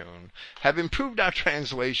afternoon, have improved our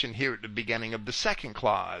translation here at the beginning of the second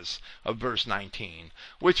clause of verse 19,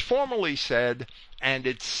 which formerly said, "and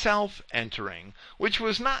itself entering," which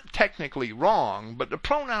was not technically wrong, but the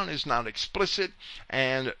pronoun is not explicit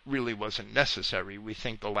and really wasn't necessary. We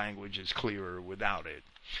think the language is clearer without it.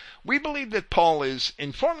 We believe that Paul is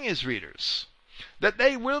informing his readers that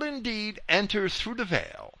they will indeed enter through the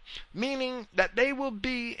veil, meaning that they will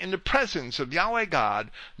be in the presence of Yahweh God,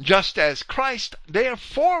 just as Christ, their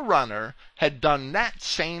forerunner, had done that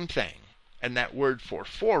same thing. And that word for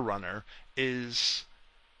forerunner is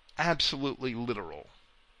absolutely literal.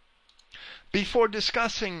 Before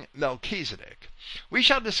discussing Melchizedek, we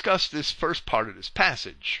shall discuss this first part of this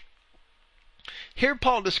passage. Here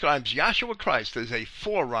Paul describes Yahshua Christ as a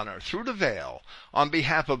forerunner through the veil on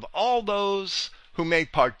behalf of all those who may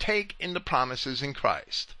partake in the promises in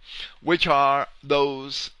Christ, which are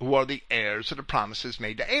those who are the heirs of the promises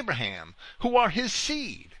made to Abraham, who are his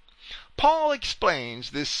seed. Paul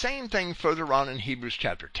explains this same thing further on in Hebrews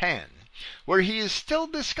chapter 10, where he is still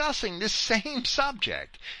discussing this same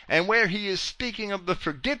subject, and where he is speaking of the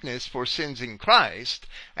forgiveness for sins in Christ,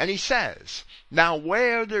 and he says, "Now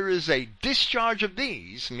where there is a discharge of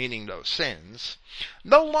these," meaning those sins,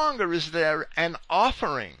 "no longer is there an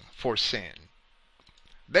offering for sin.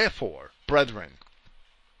 Therefore, brethren,"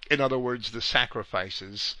 in other words, the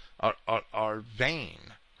sacrifices are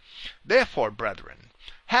vain. "Therefore, brethren,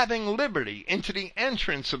 having liberty into the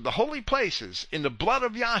entrance of the holy places in the blood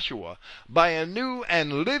of Yahshua, by a new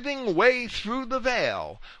and living way through the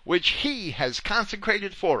veil, which he has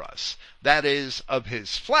consecrated for us, that is, of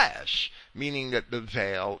his flesh," meaning that the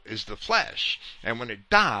veil is the flesh, and when it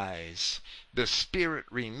dies, the spirit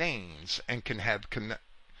remains and can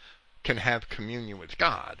have communion with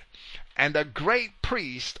God, "and a great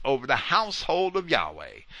priest over the household of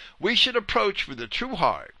Yahweh, we should approach with a true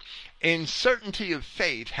heart, in certainty of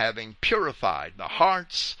faith, having purified the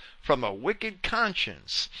hearts from a wicked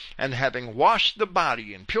conscience, and having washed the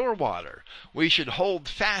body in pure water, we should hold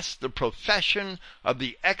fast the profession of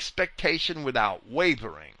the expectation without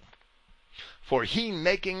wavering. For he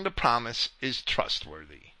making the promise is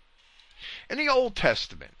trustworthy." In the Old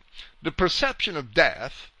Testament, the perception of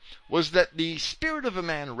death was that the spirit of a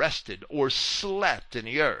man rested or slept in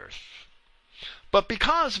the earth. But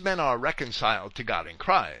because men are reconciled to God in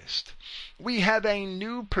Christ, we have a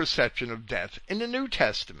new perception of death in the New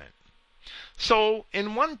Testament. So,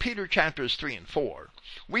 in 1 Peter chapters 3 and 4,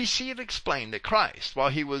 we see it explained that Christ, while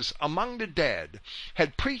he was among the dead,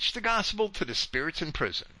 had preached the gospel to the spirits in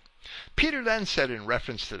prison. Peter then said in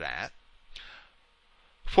reference to that,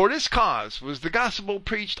 "For this cause was the gospel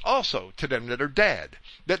preached also to them that are dead,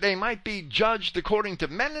 that they might be judged according to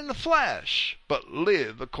men in the flesh, but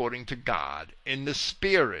live according to God in the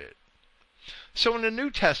Spirit." So in the New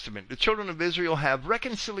Testament, the children of Israel have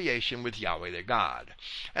reconciliation with Yahweh their God.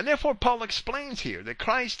 And therefore Paul explains here that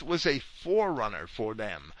Christ was a forerunner for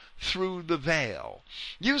them through the veil,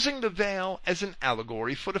 using the veil as an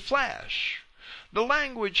allegory for the flesh. The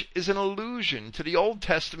language is an allusion to the Old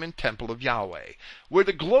Testament temple of Yahweh, where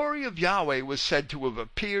the glory of Yahweh was said to have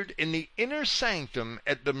appeared in the inner sanctum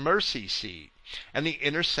at the mercy seat, and the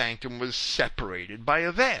inner sanctum was separated by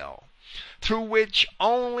a veil, through which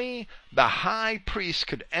only the high priest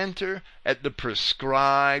could enter at the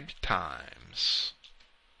prescribed times.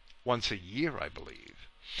 Once a year, I believe.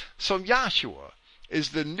 So Yahshua is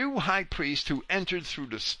the new high priest who entered through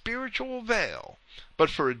the spiritual veil, but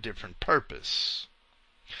for a different purpose.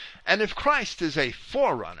 And if Christ is a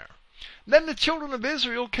forerunner, then the children of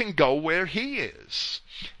Israel can go where he is.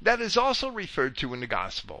 That is also referred to in the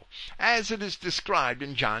gospel, as it is described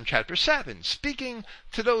in John chapter 7, speaking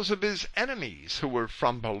to those of his enemies who were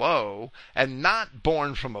from below and not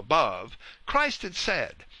born from above. Christ had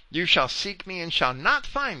said, "You shall seek me and shall not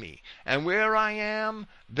find me, and where I am,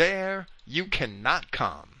 there you cannot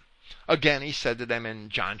come." Again he said to them in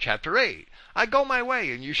John chapter 8, "I go my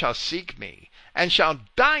way, and you shall seek me, and shall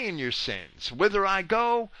die in your sins. Whither I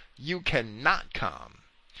go, you cannot come."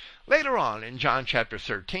 Later on in John chapter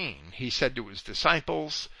 13, he said to his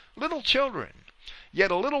disciples, "Little children,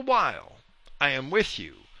 yet a little while I am with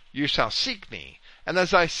you. You shall seek me. And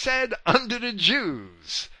as I said unto the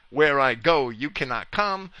Jews, where I go you cannot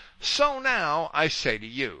come, so now I say to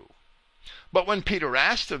you." But when Peter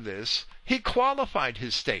asked of this, he qualified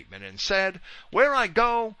his statement and said, "Where I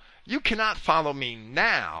go, you cannot follow me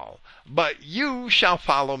now, but you shall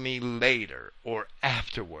follow me later," or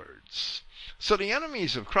afterwards. So the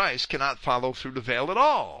enemies of Christ cannot follow through the veil at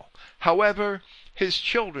all. However, his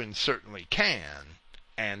children certainly can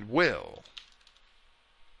and will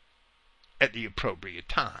at the appropriate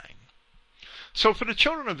time. So for the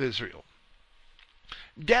children of Israel,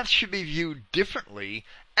 death should be viewed differently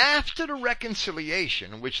after the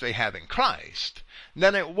reconciliation which they have in Christ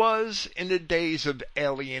than it was in the days of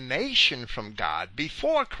alienation from God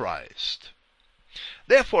before Christ.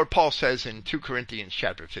 Therefore, Paul says in 2 Corinthians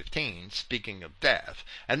chapter 15, speaking of death,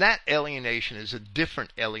 and that alienation is a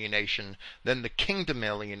different alienation than the kingdom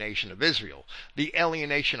alienation of Israel. The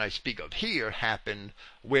alienation I speak of here happened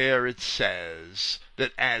where it says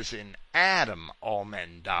that as in Adam all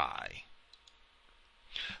men die.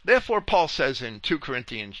 Therefore, Paul says in 2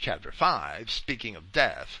 Corinthians chapter 5, speaking of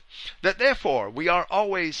death, that therefore we are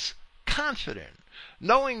always confident,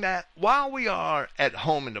 knowing that while we are at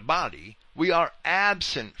home in the body, we are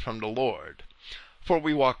absent from the Lord. For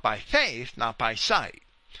we walk by faith, not by sight.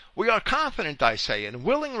 We are confident, I say, and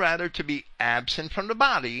willing rather to be absent from the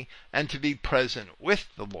body and to be present with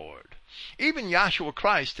the Lord. Even Yahshua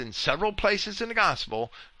Christ in several places in the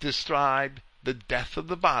gospel described the death of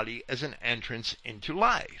the body as an entrance into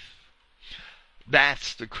life.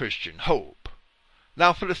 That's the Christian hope.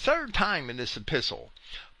 Now, for the third time in this epistle,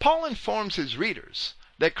 Paul informs his readers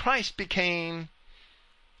that Christ became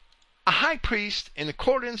a high priest in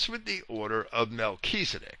accordance with the order of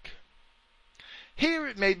Melchizedek. Here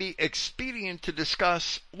it may be expedient to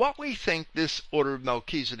discuss what we think this order of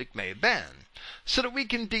Melchizedek may have been, so that we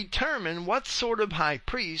can determine what sort of high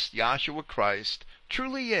priest Yahshua Christ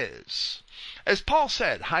truly is. As Paul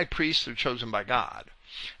said, high priests are chosen by God,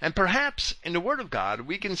 and perhaps in the Word of God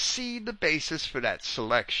we can see the basis for that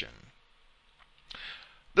selection.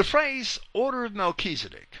 The phrase order of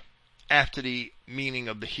Melchizedek, after the meaning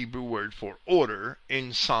of the Hebrew word for order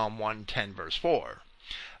in Psalm 110 verse 4,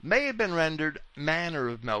 may have been rendered manner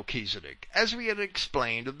of Melchizedek, as we had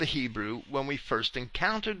explained of the Hebrew when we first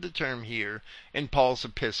encountered the term here in Paul's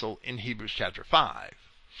epistle in Hebrews chapter 5.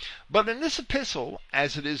 But in this epistle,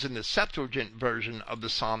 as it is in the Septuagint version of the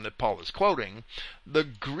psalm that Paul is quoting, the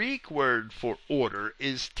Greek word for order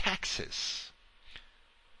is taxis,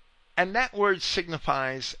 and that word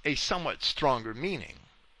signifies a somewhat stronger meaning.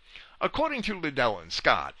 According to Liddell and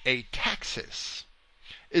Scott, a taxis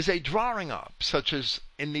is a drawing up, such as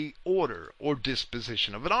in the order or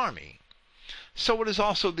disposition of an army. So it is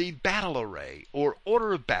also the battle array or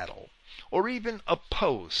order of battle, or even a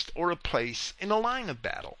post or a place in a line of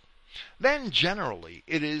battle. Then generally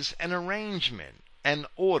it is an arrangement, an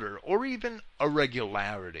order, or even a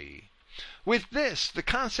regularity. With this, the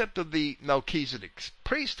concept of the Melchizedek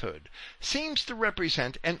priesthood seems to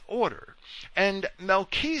represent an order, and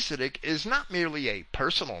Melchizedek is not merely a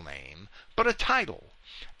personal name, but a title,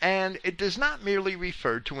 and it does not merely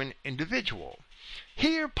refer to an individual.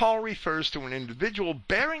 Here Paul refers to an individual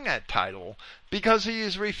bearing that title because he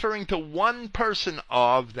is referring to one person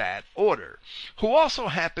of that order, who also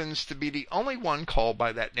happens to be the only one called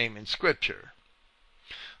by that name in Scripture.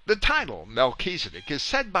 The title, Melchizedek, is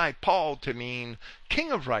said by Paul to mean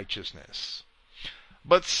King of Righteousness.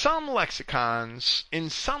 But in some lexicons,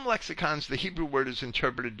 the Hebrew word is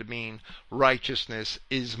interpreted to mean righteousness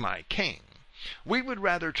is my king. We would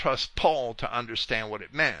rather trust Paul to understand what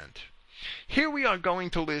it meant. Here we are going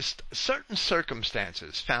to list certain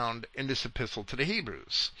circumstances found in this epistle to the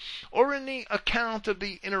Hebrews, or in the account of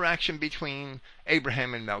the interaction between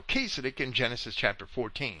Abraham and Melchizedek in Genesis chapter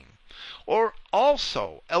 14, or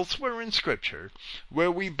also elsewhere in Scripture,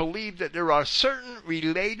 where we believe that there are certain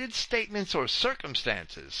related statements or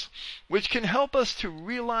circumstances which can help us to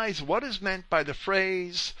realize what is meant by the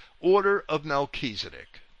phrase order of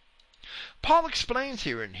Melchizedek. Paul explains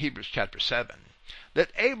here in Hebrews chapter 7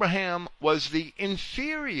 that Abraham was the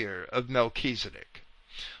inferior of Melchizedek,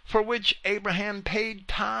 for which Abraham paid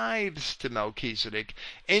tithes to Melchizedek,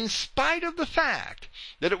 in spite of the fact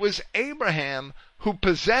that it was Abraham who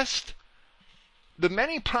possessed the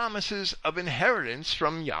many promises of inheritance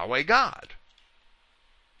from Yahweh God.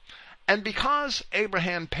 And because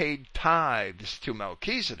Abraham paid tithes to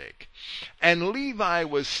Melchizedek, and Levi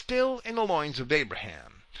was still in the loins of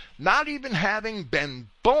Abraham, not even having been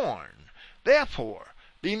born, therefore,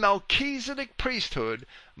 the Melchizedek priesthood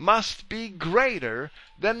must be greater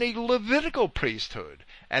than the Levitical priesthood,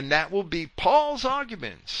 and that will be Paul's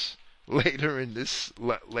arguments later in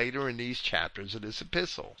these chapters of this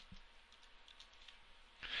epistle.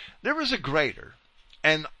 There is a greater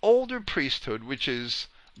and older priesthood which is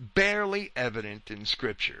barely evident in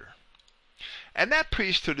Scripture, and that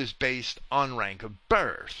priesthood is based on rank of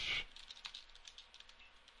birth.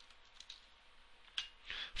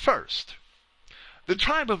 First, the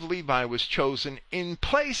tribe of Levi was chosen in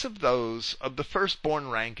place of those of the firstborn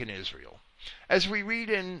rank in Israel, as we read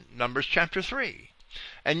in Numbers chapter 3.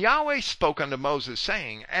 And Yahweh spoke unto Moses,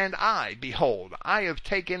 saying, And I, behold, I have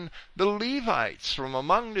taken the Levites from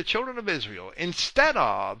among the children of Israel, instead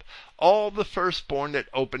of all the firstborn that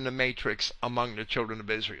opened the matrix among the children of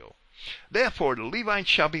Israel. Therefore the Levites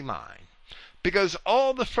shall be mine, because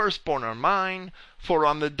all the firstborn are mine. For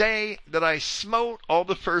on the day that I smote all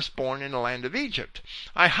the firstborn in the land of Egypt,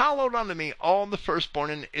 I hallowed unto me all the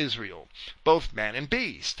firstborn in Israel, both man and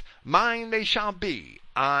beast. Mine they shall be.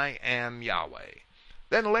 I am Yahweh.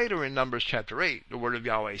 Then later in Numbers chapter 8, the word of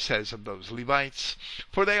Yahweh says of those Levites,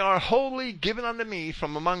 For they are wholly given unto me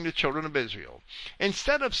from among the children of Israel,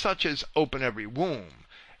 instead of such as open every womb,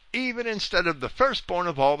 even instead of the firstborn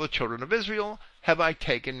of all the children of Israel, have I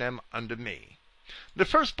taken them unto me. The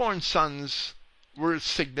firstborn sons were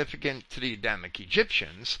significant to the Adamic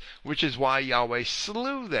Egyptians, which is why Yahweh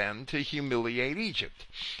slew them to humiliate Egypt.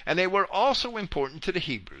 And they were also important to the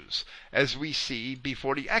Hebrews, as we see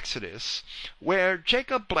before the Exodus, where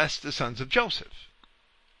Jacob blessed the sons of Joseph,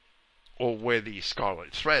 or where the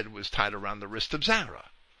scarlet thread was tied around the wrist of Zerah.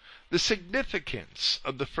 The significance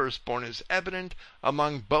of the firstborn is evident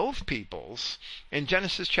among both peoples in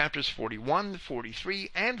Genesis chapters 41, 43,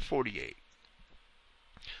 and 48.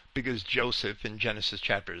 Because Joseph in Genesis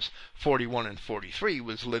chapters 41 and 43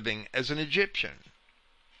 was living as an Egyptian.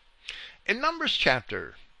 In Numbers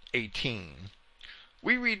chapter 18,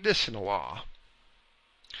 we read this in the law.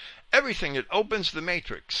 Everything that opens the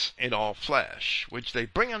matrix in all flesh, which they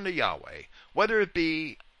bring unto Yahweh, whether it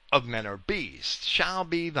be of men or beasts, shall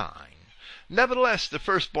be thine. Nevertheless, the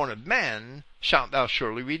firstborn of men shalt thou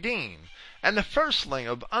surely redeem, and the firstling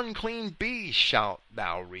of unclean beasts shalt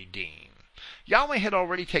thou redeem. Yahweh had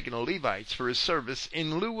already taken the Levites for his service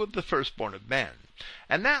in lieu of the firstborn of men.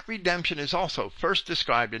 And that redemption is also first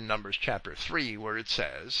described in Numbers chapter 3, where it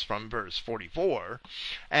says, from verse 44,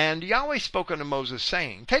 And Yahweh spoke unto Moses,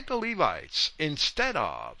 saying, Take the Levites instead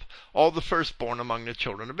of all the firstborn among the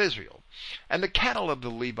children of Israel, and the cattle of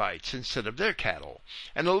the Levites instead of their cattle,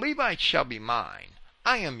 and the Levites shall be mine.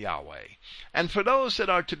 I am Yahweh. And for those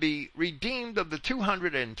that are to be redeemed of the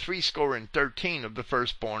 213 of the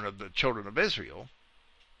firstborn of the children of Israel,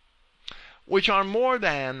 which are more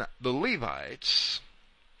than the Levites,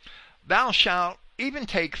 thou shalt even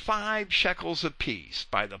take 5 shekels apiece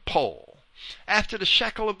by the poll. After the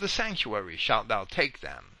shekel of the sanctuary shalt thou take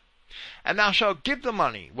them. And thou shalt give the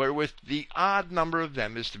money wherewith the odd number of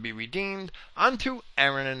them is to be redeemed unto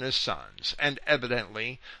Aaron and his sons. And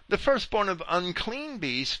evidently the firstborn of unclean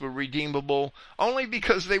beasts were redeemable only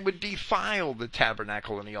because they would defile the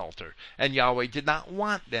tabernacle and the altar, and Yahweh did not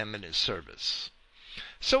want them in his service.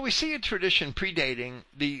 So we see a tradition predating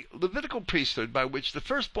the Levitical priesthood by which the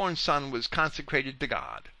firstborn son was consecrated to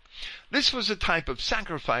God. This was a type of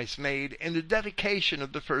sacrifice made in the dedication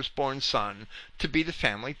of the firstborn son to be the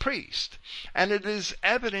family priest, and it is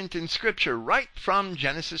evident in Scripture right from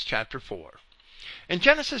Genesis chapter 4. In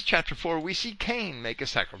Genesis chapter 4 we see Cain make a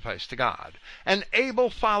sacrifice to God, and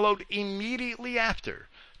Abel followed immediately after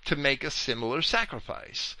to make a similar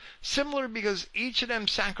sacrifice. Similar because each of them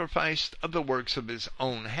sacrificed of the works of his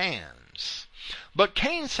own hands. But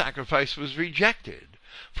Cain's sacrifice was rejected,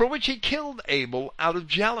 for which he killed Abel out of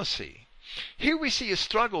jealousy. Here we see a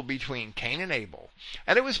struggle between Cain and Abel,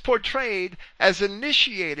 and it was portrayed as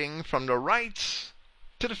initiating from the rites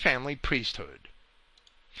to the family priesthood.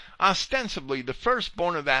 Ostensibly, the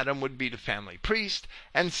firstborn of Adam would be the family priest,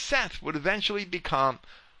 and Seth would eventually become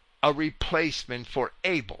a replacement for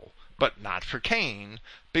Abel, but not for Cain,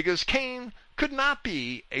 because Cain could not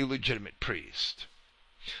be a legitimate priest.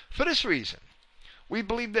 For this reason, we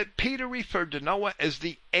believe that Peter referred to Noah as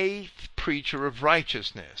the 8th preacher of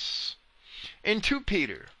righteousness in 2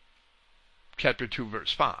 Peter chapter 2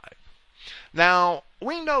 verse 5. Now,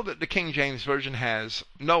 we know that the King James Version has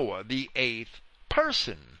Noah, the 8th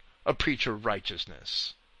person, a preacher of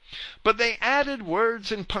righteousness. But they added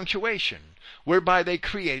words and punctuation, whereby they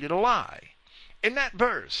created a lie. In that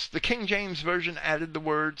verse, the King James Version added the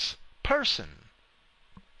words person,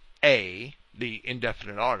 a, the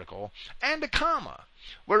indefinite article, and a comma,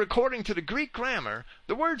 where according to the Greek grammar,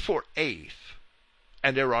 the word for 8th,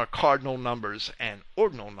 and there are cardinal numbers and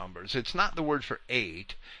ordinal numbers. It's not the word for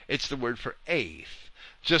 8, it's the word for 8th.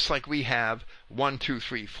 Just like we have 1, 2,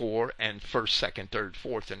 3, 4, and 1st, 2nd, 3rd,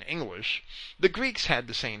 4th in English, the Greeks had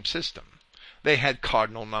the same system. They had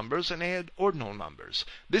cardinal numbers and they had ordinal numbers.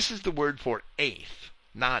 This is the word for 8th,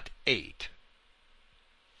 not 8.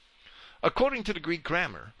 According to the Greek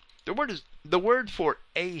grammar, the word for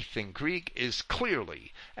 8th in Greek is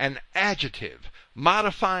clearly an adjective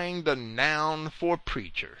modifying the noun for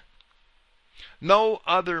preacher. No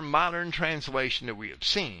other modern translation that we have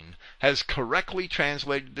seen has correctly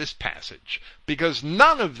translated this passage, because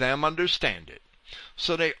none of them understand it.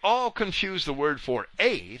 So they all confuse the word for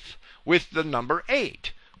 8th with the number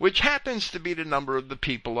 8, which happens to be the number of the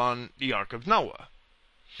people on the Ark of Noah.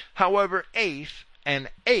 However, 8th and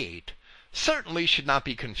 8 certainly should not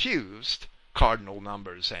be confused, cardinal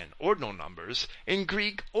numbers and ordinal numbers, in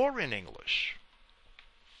Greek or in English.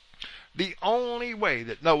 The only way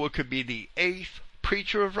that Noah could be the 8th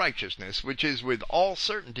preacher of righteousness, which is with all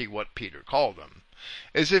certainty what Peter called him,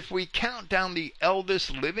 is if we count down the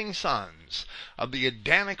eldest living sons of the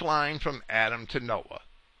Adamic line from Adam to Noah.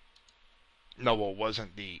 Noah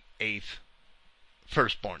wasn't the 8th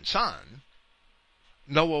firstborn son.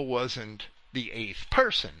 Noah wasn't the 8th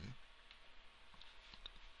person.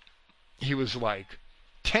 He was like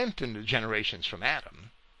 10th in the generations from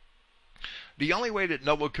Adam. The only way that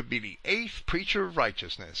Noah could be the 8th preacher of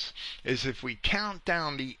righteousness is if we count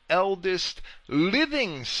down the eldest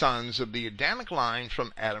living sons of the Adamic line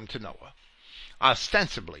from Adam to Noah.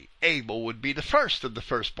 Ostensibly, Abel would be the first of the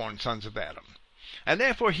firstborn sons of Adam. and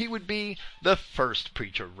therefore he would be the first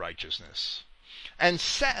preacher of righteousness. And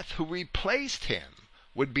Seth, who replaced him,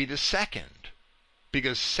 would be the second,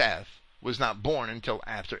 because Seth was not born until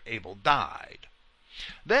after Abel died.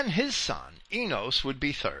 Then his son, Enos, would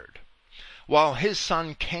be third, while his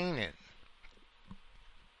son Canaan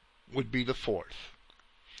would be the fourth,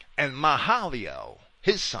 and Mahalalel,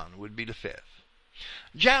 his son, would be the fifth.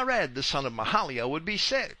 Jared, the son of Mahalalel, would be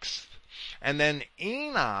sixth. And then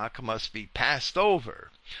Enoch must be passed over,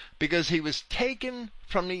 because he was taken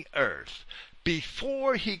from the earth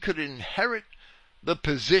before he could inherit the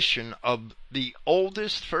position of the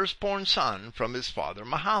oldest firstborn son from his father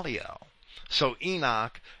Mahalalel. So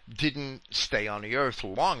Enoch didn't stay on the earth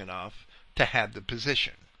long enough to have the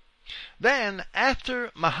position. Then,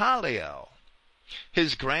 after Mahalalel,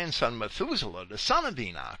 his grandson Methuselah, the son of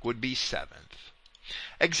Enoch, would be seventh.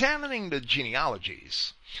 Examining the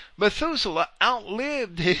genealogies, Methuselah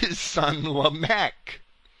outlived his son Lamech.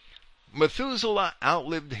 Methuselah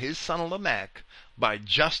outlived his son Lamech by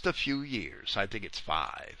just a few years. I think it's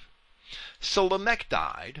 5. So Lamech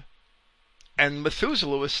died, and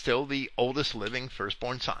Methuselah was still the oldest living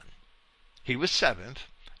firstborn son. He was 7th,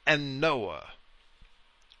 and Noah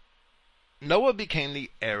became the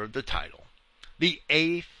heir of the title, the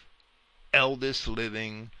 8th eldest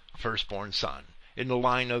living firstborn son in the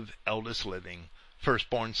line of eldest living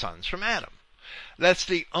firstborn sons from Adam. That's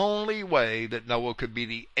the only way that Noah could be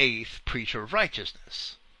the 8th preacher of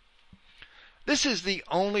righteousness. This is the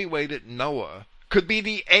only way that Noah could be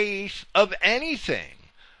the 8th of anything,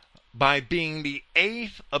 by being the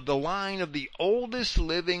 8th of the line of the oldest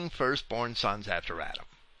living firstborn sons after Adam.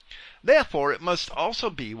 Therefore, it must also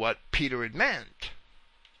be what Peter had meant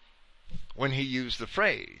when he used the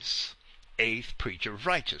phrase, 8th preacher of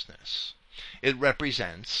righteousness. It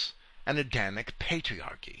represents an Adamic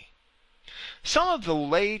patriarchy. Some of the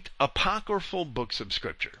late apocryphal books of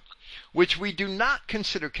Scripture, which we do not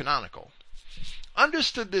consider canonical,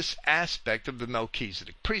 understood this aspect of the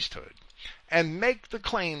Melchizedek priesthood, and make the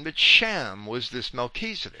claim that Shem was this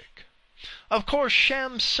Melchizedek. Of course,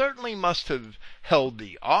 Shem certainly must have held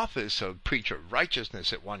the office of preacher of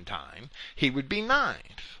righteousness at one time. He would be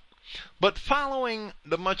 9th. But following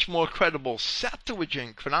the much more credible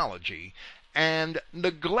Septuagint chronology and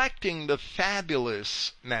neglecting the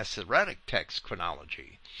fabulous Masoretic text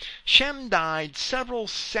chronology, Shem died several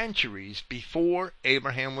centuries before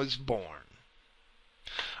Abraham was born.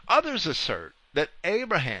 Others assert that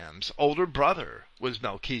Abraham's older brother was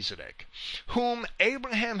Melchizedek, whom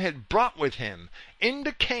Abraham had brought with him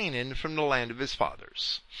into Canaan from the land of his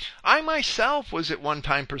fathers. I myself was at one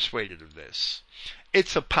time persuaded of this.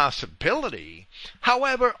 It's a possibility.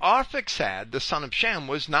 However, Arphaxad, the son of Shem,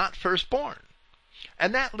 was not firstborn,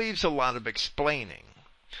 and that leaves a lot of explaining.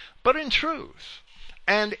 But in truth,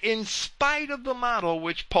 and in spite of the model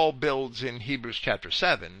which Paul builds in Hebrews chapter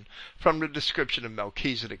 7 from the description of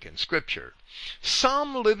Melchizedek in Scripture,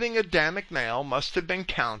 some living Adamic male must have been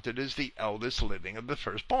counted as the eldest living of the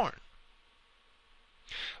firstborn.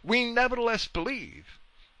 We nevertheless believe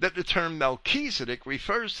that the term Melchizedek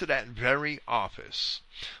refers to that very office.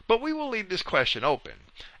 But we will leave this question open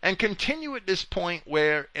and continue at this point,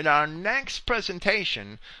 where in our next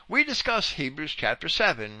presentation we discuss Hebrews chapter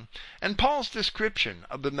 7 and Paul's description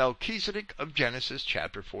of the Melchizedek of Genesis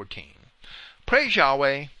chapter 14. Praise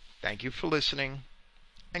Yahweh. Thank you for listening,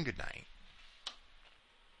 and good night.